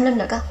ꯑꯁꯤꯗ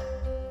ꯊꯝꯂꯝꯂꯒ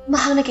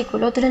ꯃꯍꯥꯛꯅ ꯀꯦꯀꯨ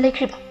ꯂꯣꯠꯇꯨꯅ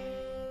ꯂꯩꯈ꯭ꯔꯤꯕ꯫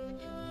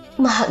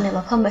 ꯃꯍꯥꯛꯅ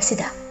ꯃꯐꯝ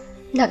ꯑꯁꯤꯗ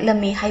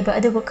ꯂꯥꯛꯂꯝꯃꯤ ꯍꯥꯏꯕ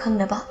ꯑꯗꯨꯕꯨ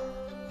ꯈꯪꯅꯕ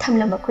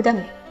ꯊꯝꯂꯝꯕ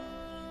ꯈꯨꯗꯝꯅꯤ꯫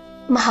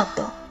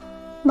 ꯃꯍꯥꯛꯇꯣ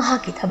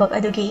ꯃꯍꯥꯛꯀꯤ ꯊꯕꯛ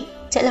ꯑꯗꯨꯒꯤ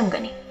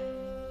ꯆꯠꯂꯝꯒꯅꯤ꯫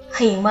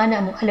 ꯍꯌꯦꯡ ꯃꯥꯅ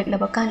ꯑꯃꯨꯛ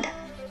ꯍꯜꯂꯛꯂꯕ ꯀꯥꯟꯗ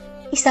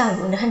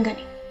ꯏꯆꯥꯕꯨ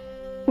ꯎꯅꯍꯟꯒꯅꯤ꯫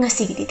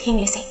 ꯉꯁꯤꯒꯤꯗꯤ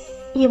ꯊꯦꯡꯂꯁꯦ,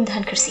 ꯌꯨꯝꯗ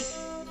ꯍꯟꯈ꯭ꯔꯁꯤ꯫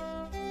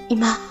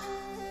 ꯏꯃꯥ,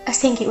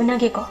 ꯑꯁꯦꯡꯀꯤ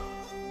ꯎꯅꯒꯦꯀꯣ?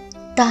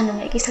 ꯇꯥ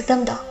ꯅꯣꯡꯌꯥꯏꯒꯤ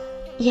ꯁꯛꯇꯝꯗꯣ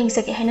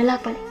ꯌꯦꯡꯖꯒꯦ ꯍꯥꯏꯅ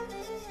ꯂꯥꯛꯄꯅꯤ꯫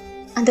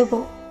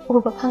 ꯑꯗꯨꯕꯨ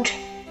ꯎꯕ ꯐꯪꯗ꯭ꯔꯦ꯫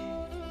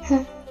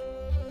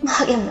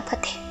 ꯃꯍꯥꯛ ꯌꯥꯝꯅ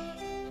ꯐꯠꯇꯦ꯫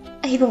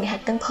 ꯑꯩꯕꯨ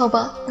ꯉꯥꯏꯍꯥꯛꯇꯪ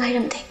ꯐꯥꯎꯕ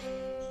ꯉꯥꯏꯔꯝꯗꯦ꯫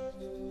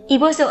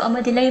 ꯏꯕꯣꯆꯧ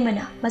ꯑꯃꯗꯤ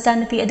ꯂꯩꯃꯅ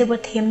ꯃꯆꯥꯅꯨꯄꯤ ꯑꯗꯨꯕꯨ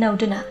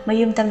ꯊꯦꯝꯅꯧꯗꯨꯅ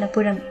ꯃꯌꯨꯝ ꯇꯝꯅ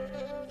ꯄꯨꯔꯝꯃꯤ꯫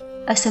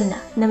 ꯑꯁꯨꯝꯅ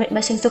ꯅꯨꯃꯤꯠ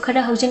ꯃꯁꯤꯡꯁꯨ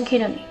ꯈꯔ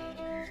ꯍꯧꯖꯤꯟꯈꯤꯔꯝꯃꯤ꯫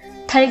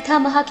 ꯊꯥꯔꯤꯛꯊꯥ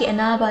ꯃꯍꯥꯛꯀꯤ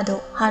ꯑꯅꯥꯕ ꯑꯗꯨ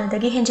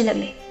ꯍꯥꯟꯅꯗꯒꯤ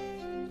ꯍꯦꯟꯖꯤꯜꯂꯛꯂꯦ꯫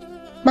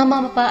 ꯃꯃꯥ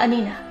ꯃꯄꯥ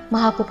ꯑꯅꯤꯅ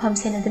ꯃꯍꯥꯛꯄꯨ ꯐꯝ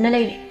ꯁꯦꯟꯅꯗꯨꯅ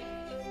ꯂꯩꯔꯦ꯫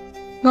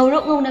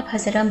 ꯉꯧꯔꯣꯛ ꯉꯧꯅ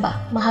ꯐꯖꯔꯝꯕ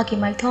ꯃꯍꯥꯛꯀꯤ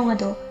ꯃꯥꯏꯊꯣꯡ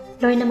ꯑꯗꯨ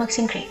ꯂꯣꯏꯅ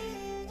ꯃꯛꯁꯤꯟꯈ꯭ꯔꯦ꯫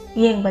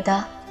 ꯌꯦꯡꯕꯗ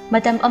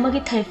ꯃꯇꯝ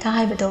ꯑꯃꯒꯤ ꯊꯥꯔꯤꯛꯊꯥ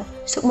ꯍꯥꯏꯕꯗꯣ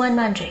ꯁꯨꯛꯃꯥꯟ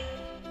ꯃꯥꯟꯗ꯭ꯔꯦ꯫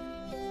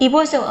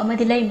 ꯏꯕꯣꯆꯧ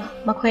ꯑꯃꯗꯤ ꯂꯩꯃ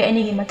ꯃꯈꯣꯏ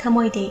ꯑꯅꯤꯒꯤ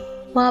ꯃꯊꯃꯣꯏꯗꯤ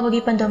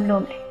ꯋꯥꯕꯒꯤ ꯄꯟꯗꯣꯝ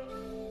ꯂꯣꯝꯂꯦ꯫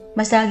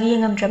 ꯃꯆꯥꯒꯤ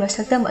ꯌꯦꯡꯉꯝꯗ꯭ꯔꯕ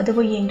ꯁꯛꯇꯝ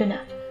ꯑꯗꯨꯕꯨ ꯌꯦꯡꯗꯨꯅ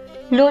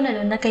ꯂꯣꯟꯅ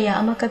ꯂꯣꯟꯅ ꯀꯌꯥ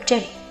ꯑꯃ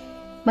ꯀꯞꯆꯔꯤ꯫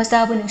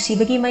 ꯃꯆꯥꯕꯨ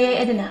ꯅꯨꯡꯁꯤꯕꯒꯤ ꯃꯌꯥꯏ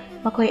ꯑꯗꯨꯅ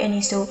ꯃꯈꯣꯏ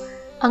ꯑꯅꯤꯁꯨ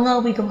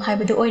ꯑꯉꯥꯎꯕꯤꯒꯨꯝ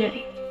ꯍꯥꯏꯕꯗꯨ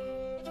ꯑꯣꯏꯔꯔꯤ꯫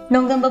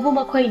 ꯅꯣꯡꯗꯝꯕꯕꯨ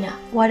ꯃꯈꯣꯏꯅ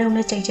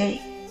ꯋꯥꯔꯧꯅ ꯆꯩꯖꯔꯤ꯫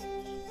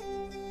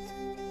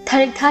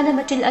 ꯊꯥꯔꯤꯛꯊꯥꯅ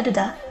ꯃꯆꯤꯜ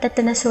ꯑꯗꯨꯗ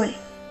ꯇꯠꯇꯅ ꯁꯣꯜꯂꯤ,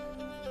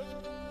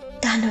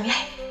 ꯇꯥ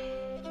ꯅꯣꯡꯌꯥꯏ,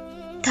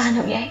 ꯇꯥ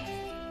ꯅꯣꯡꯌꯥꯏ,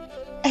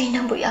 ꯑꯩ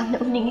ꯅꯪꯕꯨ ꯌꯥꯝꯅ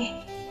ꯎꯅꯤꯡꯉꯤ꯫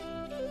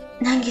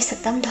 ꯅꯪꯒꯤ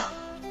ꯁꯛꯇꯝꯗꯣ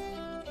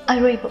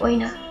ꯑꯔꯣꯏꯕ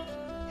ꯑꯣꯏꯅ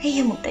ꯑꯩ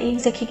ꯑꯃꯨꯛꯇ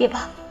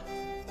ꯌꯦꯡꯖꯈꯤꯒꯦꯕ꯫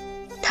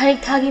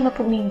 ꯊꯥꯔꯤꯛꯊꯥꯒꯤ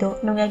ꯃꯄꯨꯛꯅꯤꯡꯗꯣ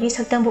ꯅꯣꯡꯌꯥꯏꯒꯤ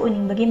ꯁꯛꯇꯝꯕꯨ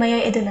ꯎꯅꯤꯡꯕꯒꯤ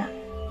ꯃꯌꯥꯏ ꯑꯗꯨꯅ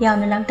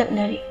ꯌꯥꯝꯅ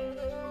ꯂꯥꯡꯇꯛꯅꯔꯤ꯫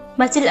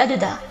 ꯃꯆꯤꯜ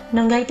ꯑꯗꯨꯗ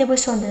ꯅꯣꯡꯌꯥꯏꯇꯕꯨ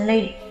ꯁꯣꯟꯗꯨꯅ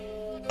ꯂꯩꯔꯤ꯫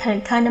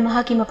 ꯊꯥꯔꯤꯛꯊꯥꯅ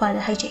ꯃꯍꯥꯛꯀꯤ ꯃꯄꯥꯗ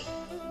ꯍꯥꯏꯖꯩ,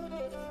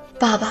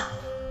 ꯕꯥꯕꯥ,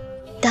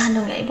 ꯇꯥ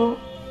ꯅꯣꯡꯌꯥꯏꯕꯨ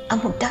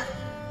ꯑꯃꯨꯛꯇ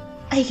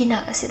ꯑꯩꯒꯤ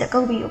ꯅꯥꯛ ꯑꯁꯤꯗ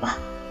ꯀꯧꯕꯤꯌꯨꯕ꯫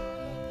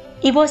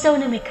 ꯏꯕꯣꯆꯧ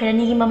ꯅꯨꯃꯤꯠ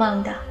ꯈꯔꯅꯤꯒꯤ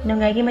ꯃꯃꯥꯡꯗ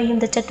ꯅꯣꯡꯌꯥꯏꯒꯤ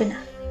ꯃꯌꯨꯝꯗ ꯆꯠꯇꯨꯅ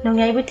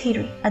ꯅꯣꯡꯌꯥꯏꯕꯨ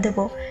ꯊꯤꯔꯨꯏ꯫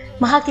 ꯑꯗꯨꯕꯨ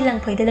ꯃꯍꯥꯛꯇꯤ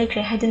ꯂꯪꯐꯩꯗ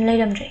ꯂꯩꯈ꯭ꯔꯦ ꯍꯥꯏꯗꯨꯅ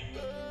ꯂꯩꯔꯝꯗ꯭ꯔꯦ꯫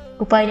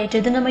 ꯎꯄꯥꯏ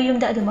ꯂꯩꯇ꯭ꯔꯗꯨꯅ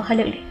ꯃꯌꯨꯝꯗ ꯑꯗꯨꯃꯛ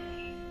ꯍꯜꯂꯛꯂꯤ꯫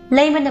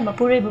 ꯂꯩꯃꯅ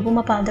ꯃꯄꯨꯔꯣꯏꯕꯕꯨ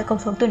ꯃꯄꯥꯟꯗ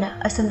ꯀꯧꯊꯣꯛꯇꯨꯅ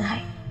ꯑꯁꯨꯝꯅ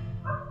ꯍꯥꯏ,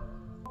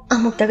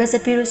 ꯑꯃꯨꯛꯇꯒ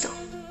ꯆꯠꯄꯤꯔꯨꯁꯨ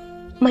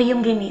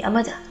ꯃꯌꯨꯝꯒꯤ ꯃꯤ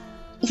ꯑꯃꯗ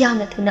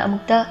ꯌꯥꯝꯅ ꯊꯨꯅ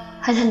ꯑꯃꯨꯛꯇ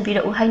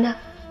ꯍꯜꯍꯟꯕꯤꯔꯛꯎ ꯍꯥꯏꯅ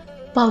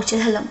ꯄꯥꯎ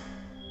ꯆꯦꯜꯍꯜꯂꯝꯃꯨ꯫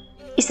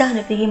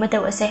 ꯏꯆꯥꯅꯨꯄꯤꯒꯤ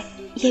ꯃꯇꯧ ꯑꯁꯦ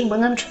ꯌꯦꯡꯕ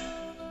ꯉꯝꯗ꯭ꯔꯦ꯫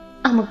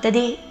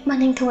 ꯑꯃꯨꯛꯇꯗꯤ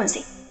ꯃꯅꯤꯡ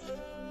ꯊꯨꯡꯍꯟꯁꯤ꯫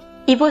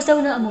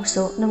 ꯏꯕꯣꯆꯧꯅ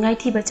ꯑꯃꯨꯛꯁꯨ ꯅꯣꯡꯌꯥꯏ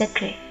ꯊꯤꯕ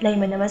ꯆꯠꯈ꯭ꯔꯦ꯫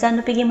 ꯂꯩꯃꯅ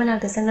ꯃꯆꯥꯅꯨꯄꯤꯒꯤ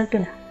ꯃꯅꯥꯛꯇ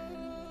ꯆꯪꯂꯛꯇꯨꯅ,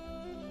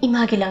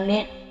 ꯏꯃꯥꯒꯤ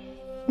ꯂꯥꯡꯂꯦꯟ,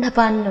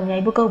 ꯅꯄꯥꯅ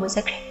ꯅꯣꯡꯌꯥꯏꯕꯨ ꯀꯧꯕ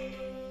ꯆꯠꯈ꯭ꯔꯦ꯫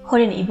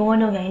 ꯍꯣꯔꯦꯟ ꯏꯕꯨꯡꯉꯣ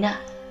ꯅꯣꯡꯌꯥꯏꯅ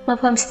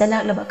ꯃꯐꯝꯁꯤꯗ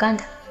ꯂꯥꯛꯂꯕ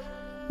ꯀꯥꯟꯗ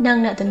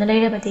ꯅꯪꯅ ꯑꯗꯨꯅ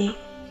ꯂꯩꯔꯕꯗꯤ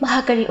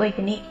ꯃꯍꯥꯛ ꯀꯔꯤ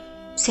ꯑꯣꯏꯒꯅꯤ?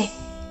 ꯁꯦ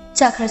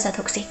ꯆꯥꯛ ꯈꯔ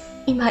ꯆꯥꯊꯣꯛꯁꯤ,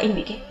 ꯏꯃꯥ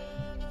ꯏꯟꯕꯤꯒꯦ꯫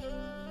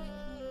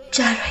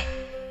 ꯆꯥꯔꯣꯏ,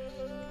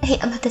 ꯑꯩ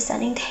ꯑꯃꯠꯇ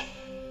ꯆꯥꯅꯤꯡꯗꯦ꯫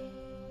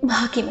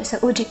 ꯃꯍꯥꯛꯀꯤ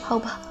ꯃꯁꯛ ꯎꯗ꯭ꯔꯤ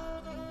ꯐꯥꯎꯕ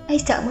ꯑꯩ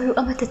ꯆꯥꯛ ꯃꯔꯨ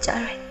ꯑꯃꯠꯇ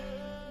ꯆꯥꯔꯣꯏ꯫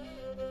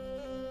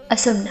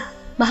 ꯑꯁꯨꯝꯅ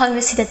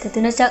mahakna sida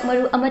tatuna chak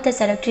maru amata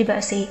charaktriba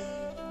asi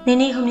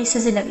nini humni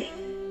sujilagli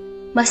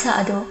masa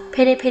ado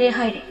phere phere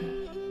haire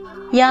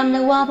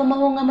yamna waba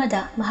mahong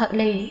amada mahak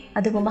leiri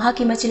adubu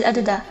mahaki machil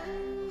aduda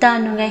ta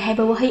nungai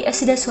haiba wahai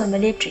asida sonma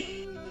leptri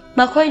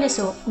makhoina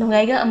so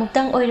nungai ga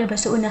amuktang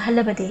oirabasu una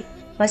halabade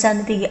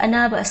masanupigi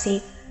anaba asi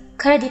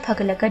kharadi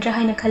phagalakadra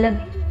haina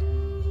khalami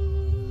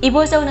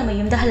ibo zauna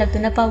mayumda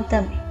halaktuna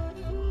pautami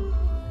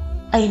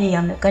aina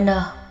yamna kana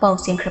pau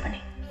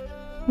singkhrabani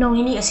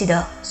nongini asida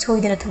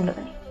soidana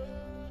thunglagani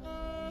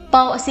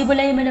pau asibu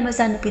laimana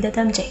masanupida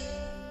tamjai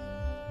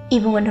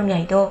ibunga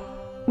nongyai do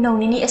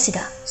nongini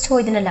asida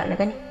soidana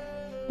laklagani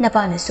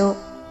napana so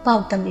pau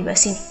tamliba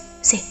sini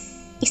se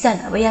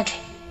isana ba yadre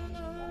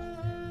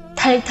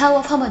tharik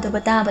thawa famadu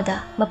batabada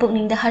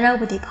mapukningda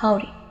haraubudi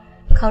phauri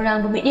khaurang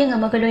bu midyang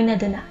amaga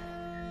loinaduna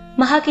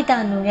mahaki ta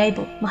nongyai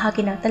bu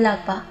mahaki nakta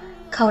lakpa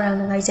khaurang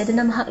nongai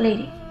jaduna mahak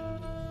leiri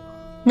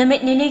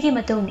namit nini gi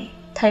matoni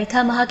tharik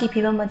tha mahaki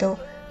phibam ado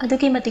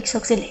aduki matik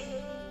soksile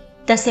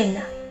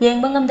tasengna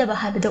yengba ngamdaba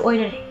habadu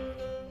oirare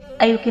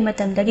ayuki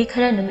matamdagi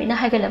khara numina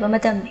haigalaba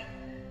matamni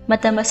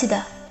matam asida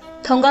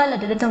thongal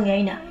adada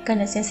thongyaina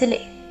kana sensile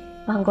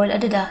mangol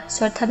adada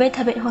sor thabe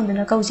thabe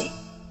honduna kauje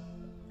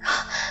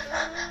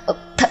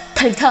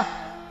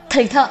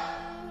tharik tha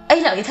ai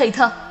lagi tharik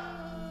tha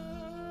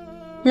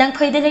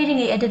langphoida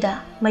leiringai adada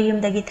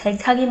mayumdagi tharik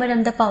thagi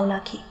maramda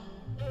paulaki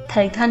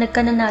tharik thana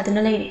kana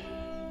naduna leire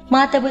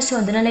matabu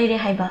sonduna leire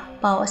haiba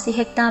pau asi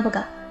hekta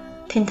baga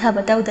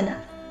thinthaba tawdana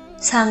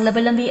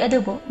sanglaba lambi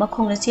adubu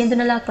makhongna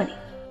chenduna lakpani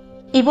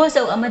ibo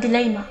zau amadi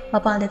leima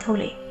mapanda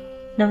thole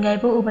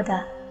nongyaibu ubada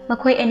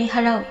makhoi ani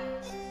harau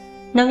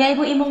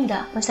nongyaibu imungda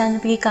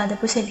masanupi kada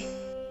puseli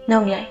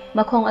nongyai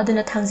makhong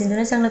aduna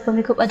thangjinduna janglakpa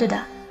mikup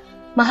aduda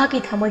mahaki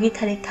thamogi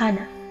tharik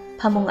thana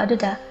phamung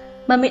aduda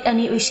mamit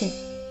ani uisin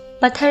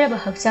patharaba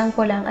hakjang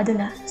polang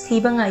aduna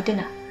siba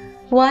ngaiduna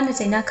wana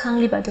jaina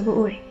khangliba adubu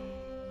ure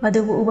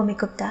madubu uba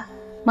mikupta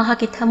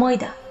mahaki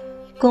thamoida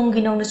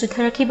kungi nongna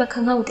chutharakiba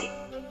khangaude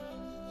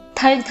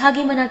tharik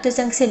thagi manakta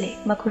jangsile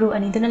makhuru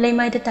aniduna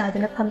leimaida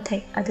taduna phamthai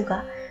aduga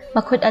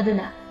makhut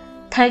aduna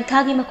tharik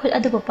thagi makhut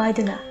adubu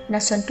paiduna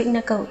nason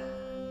pikna kau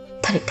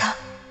tharik tha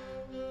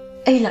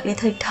ai lakle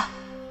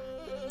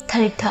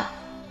tharik tha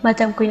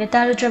matam kuina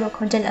tarudraba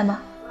khonjal ama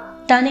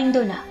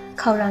taningduna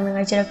khaurang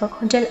nangai jarakpa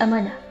khonjal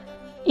amana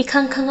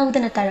ikhang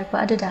khangaudana tarakpa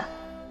aduda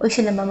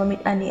oisilamba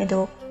mamit ani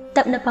ado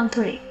tapna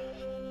pangthori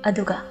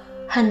aduga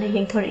hanna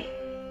yengthori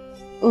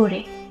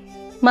ure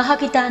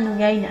mahaki ta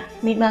nongyaina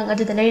mitmang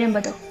aduda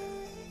leirambado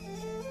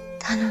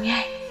ta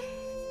nongyai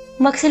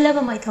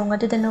maksilaba maithong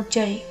aduda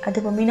nokjari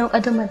adubu minok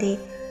adumadi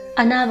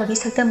anabagi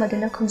saktam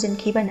aduna khumjin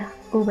khibana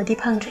ubadi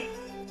phangre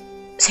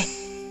se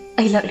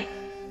ai lakle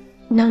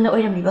nangna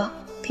oiramiba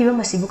phiba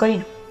masibu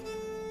karino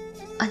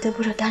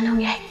adubu ta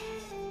nongyai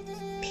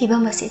phiba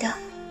masida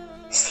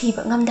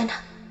siba ngamdana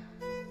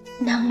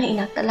nangna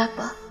inakta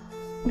lakpa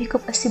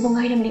mikup asibu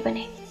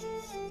ngairamlibane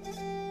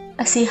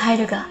asi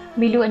hairaga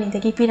milu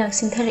anidagi pirang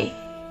sinthare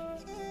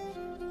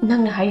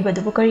nangna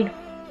haibadu karino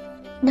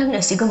nangna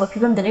sigamba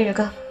phibam da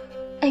leiraga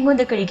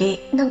aingonda karige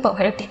nang pau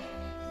hairakte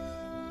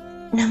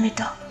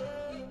namito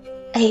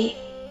ai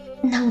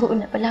nangbu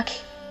una balaki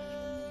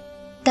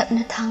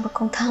tapna thangba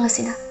khongthang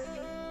asina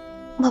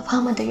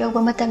mafama da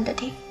yawba matam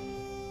dadi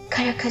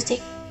khara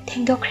khajik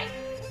thengdokre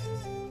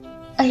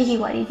aigi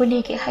wari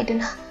bulege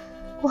haiduna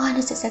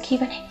wana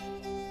chasakhibane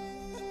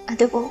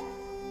adubu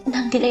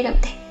nangdi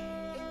leiramte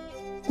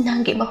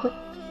nangi mahut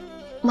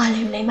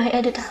malem leimai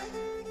aduda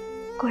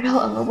korau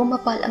angobu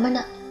mapal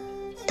amana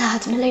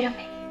tahaduna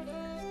leirame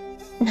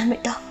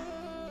namito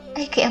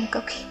ai kayam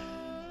kauki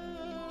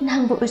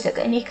nangbu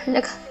uzagani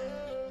khalaga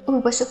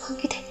ubasu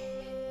phangide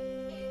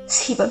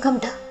siba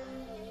gamda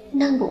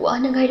nangbu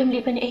wana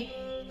ngairamlibane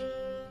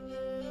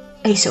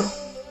aisu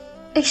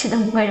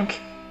nangbu ngairamki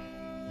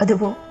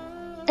adubu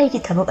aigi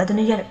thabak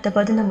aduna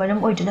yaraktaba aduna maram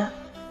oiduna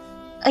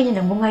aina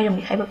nangbu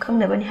ngairamli haiba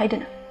khangnabani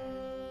haiduna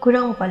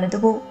kurang pala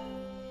adubu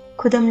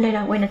khudam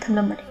leirang oina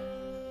thamlamani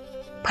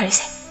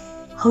pharise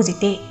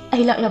hojikte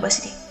ai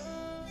laklabasidi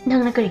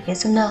nangna kari ke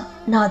sumna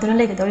naduna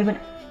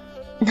leigadoribana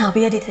nabi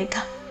yadi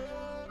thaikta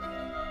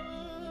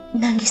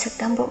nangi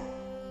saktambo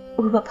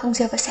uba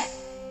phangjabase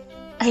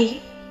ai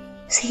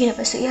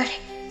sirabasu yare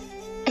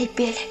ai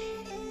pele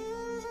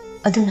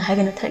aduna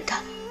haigana thaikta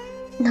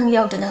nang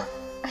yaudana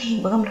ai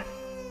bagamla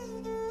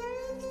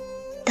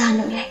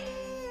tanu yai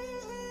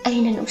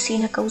aina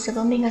nusina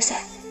kausaba mingase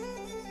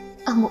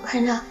amuk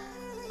hana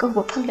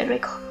kau phangla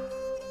roiko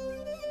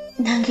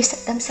nangi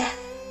saktamse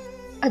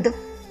adu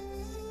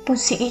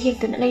punsi gi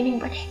yekduna leining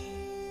bane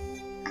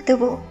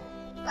adubu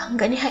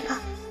phangani haiba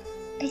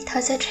ai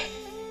thajadre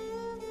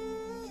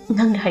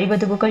nangna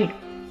haibadubu kari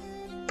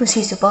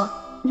punsi supa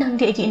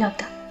nangdi agi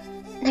inakta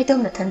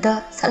naitomna thanda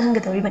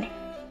salhangadori bane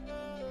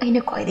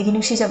aina khoidagi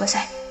nungsijaba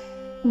sai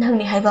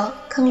nangni haiba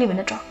khangli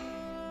bana tro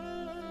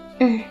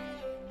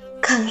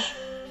khangi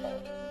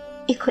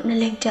ikhutna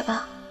lengjaba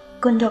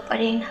gondo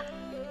parengna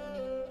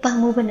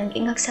pangmuba nang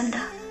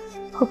ingaksamda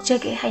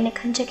hukjage haina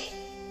khanjage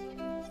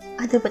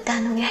adubu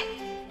tanu yai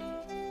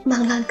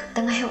manglan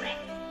kaktanga heure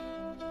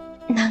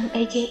nang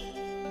aigi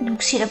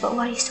nungsiraba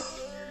warisu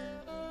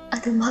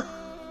adumak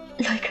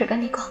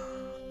loikrganiko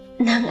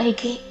nang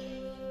aigi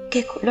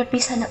Kekoo Lotpi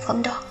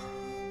sanafamdo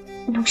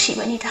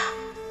nungsibanida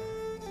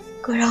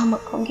Kurao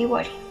makongi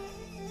wari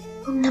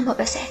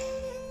pumnamagase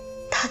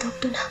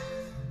thadokduna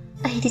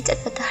aidi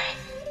chatpa tare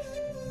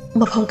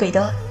mafam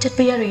kaida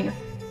chatpa yaroino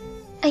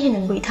ai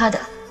nangbu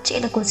ithada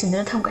chela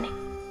konsindana thamgani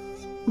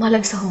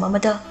malang sahum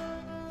amada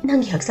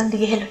nangi haksang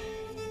dige heloi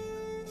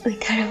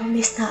uithara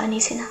misna ani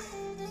sina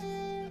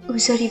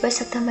uzari ba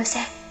saktama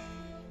se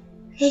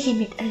hegi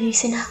mit ari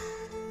sina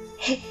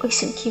hek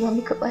oisin kiwa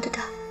mikap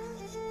adada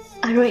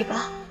aroi ba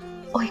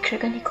oi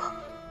kraganiko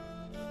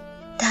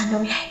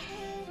danong yai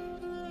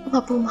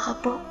mapu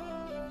mahapo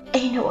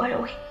aina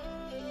waroi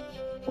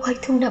wai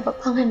thungna ba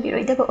phangan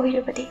biroi da ba oi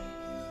rabadi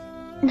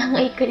nang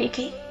ai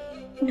kariki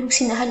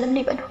nungsina halam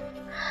li bano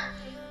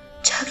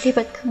chakli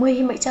bat moi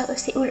mai chaga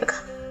si uraga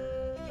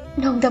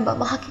nongdam ba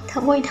mahaki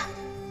thamoi na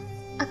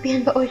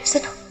apian ba oi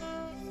rasano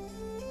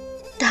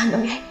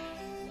danong yai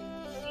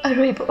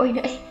aroi ba oi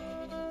na ai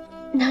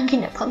nangi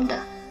na phamda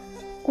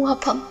wa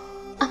pham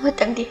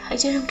amatang di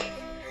hajaram ke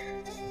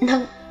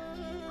nang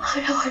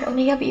harau harau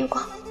ni yabi ko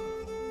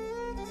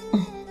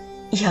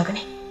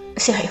yagane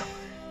se hayo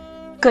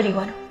kari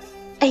wano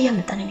ayam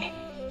na taninge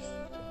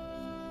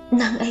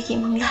nang ai ki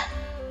mangla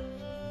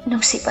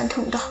nong si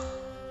panthung do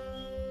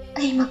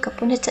ai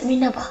makapuna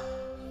chatmina ba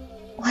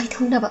wai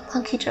thungna ba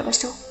phangki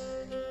trabaso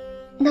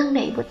nang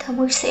nei bu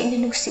thamoi seng ni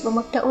nung si ba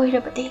makta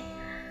oirabati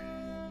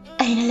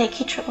aina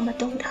lekhi traba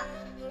matungda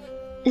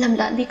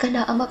lamlan bi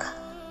kana amaka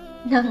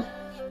nang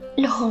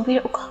lohong bi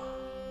ko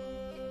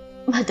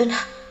maduna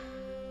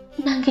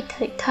nangi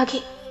tarik thagi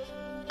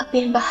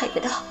apen ba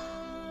haibada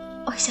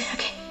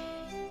oisarage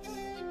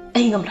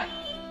ai ngamra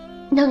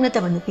nang na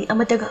taban nupi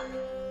amataga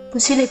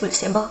punsi lai pul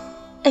semba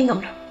ai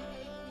ngamra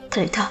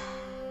tarik tha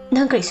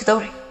nang kari su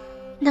tawre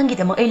nangi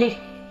damang ai leri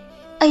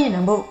ai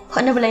nangbo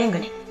hana bala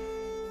yangani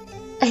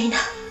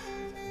aina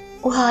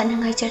wa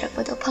nangai jarak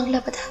pada phangla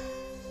pada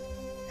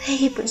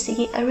ai punsi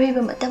gi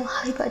areba matam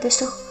haiba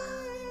daso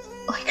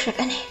oi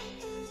krakane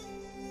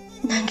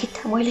nangi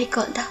thamoi lai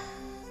konda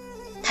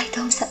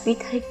Naitong sabi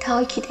tarik thao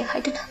kite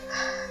haiduna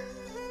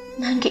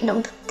nangi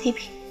nong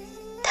tibi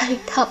tarik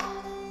thao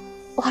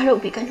waro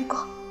biganu ko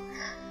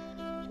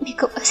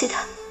mikop asida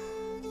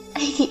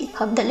aigi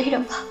ipamda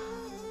leiramba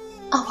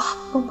awa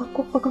bomba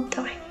kopagum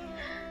tawre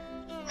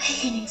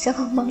aigi ning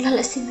sabang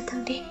manglala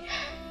simatangdi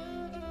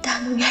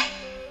danu yai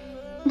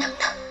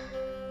nangna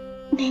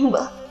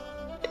ningba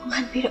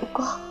tungan biro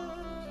ko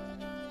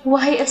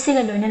wahai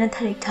asiga loina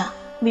tarik tha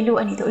milu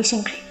ani do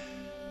isingkri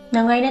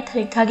nangai na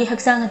tarik thagi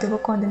haksang adu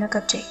kondana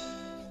kapchai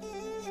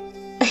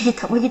ai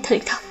thamoi gi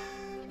tarik tha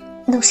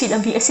nungsi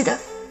lambi asida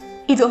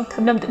idom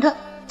thamlam duna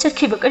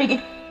chatkhiba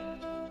karigin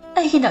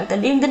ai nak da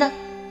lengdana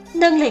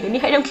nang legani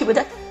hairam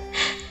khibada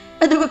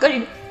aduga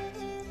karin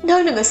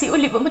nang na ngasi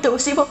uliba mata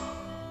usibo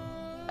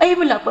ai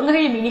bu lakpa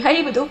ngai mi ni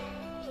haibado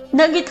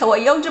nangi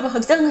thawai yaujaba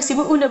haksang ngasi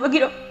bu una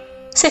bagiro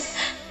se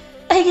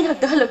ai gi nak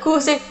da halako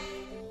se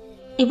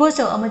ibo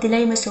so amadi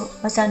lai maso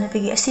masana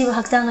pigi asiba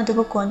haksang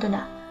adu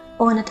kondana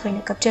ona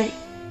thoina kapchari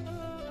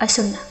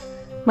asumna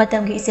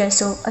matamgi isel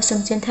so asum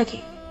chenthaki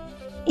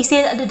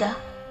isel aduda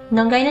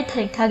nangaina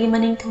tharik thagi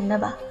maning thungna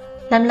ba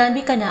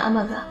lamlanbi kana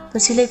amaga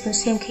pusilai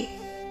pusemki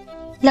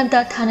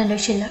lamta thana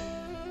loishila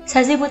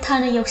sajibu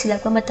thana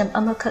yoksilakpa matam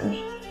amakhakni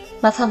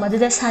mafam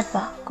aduda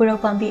satpa kurau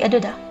pambi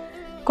aduda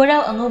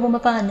korau angobu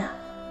mapana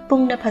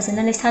pungna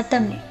phajana lesat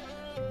tamni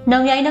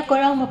nangyaina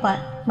korau mapal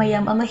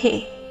mayam ama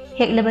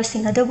heklaba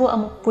singadobo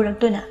amuk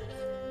puraktuna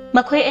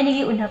makhoi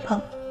anigi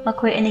unafam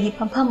makhoi anigi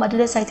phampham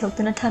aduda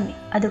saithoktuna thami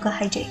aduga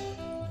haijai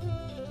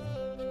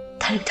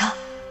tharikha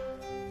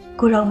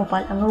kurau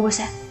mapal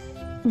angobose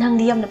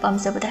nangdi yamna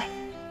pamjabadai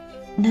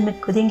namit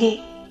kudingi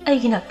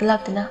aigi nak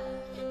laktana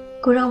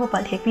kurau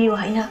mapal hekpiyo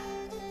haina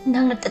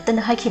nangna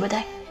tattana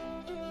haikibadai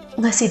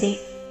ngasidi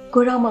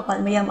kurau mapal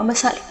mayam ama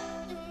sali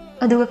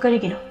aduga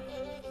karigino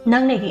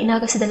nangnegi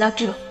inaga sida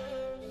laktribo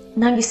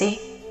nangi se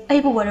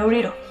aibu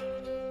warauriro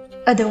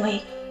adungai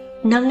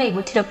nangnei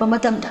bu thirakpa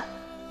matamda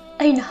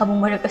aina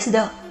habung marak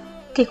asida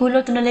Kekoo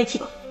Lotuna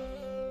lekhiba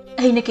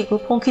aina Kekoo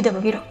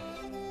phongkhidabagiro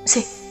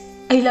se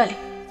ai lale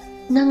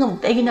nangam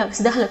taigi nak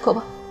sida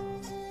halakoba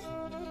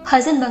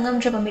Hazan bangam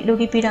jaba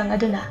mitlogi pirang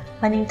aduna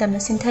maning tamna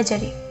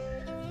sinthajari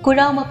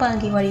kurau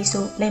mapangi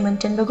wariso layman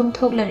chanbagum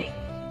thoklare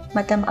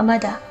matam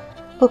amada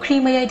pukri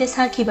mayai da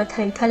sakhiba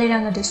tharik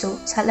thalerang aduso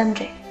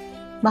salamdre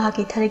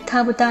mahaki tharik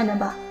thabu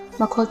tanaba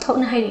makhol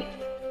thokna hairi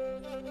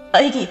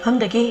aigi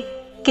phamdagi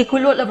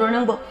Kekoo lotlabro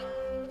nangbo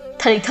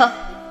tharik tha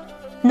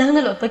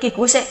nangna lotpa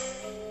Kekoo se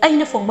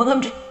aina phongba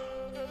ngamdre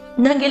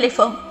nange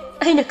lefam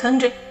aina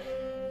khangdre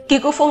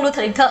Kekoo phonglo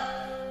tharik tha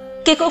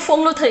Kekoo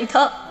phonglo tharik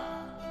tha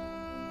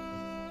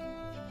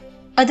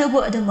adubu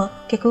adama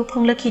Kekoo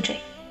phonglakhidre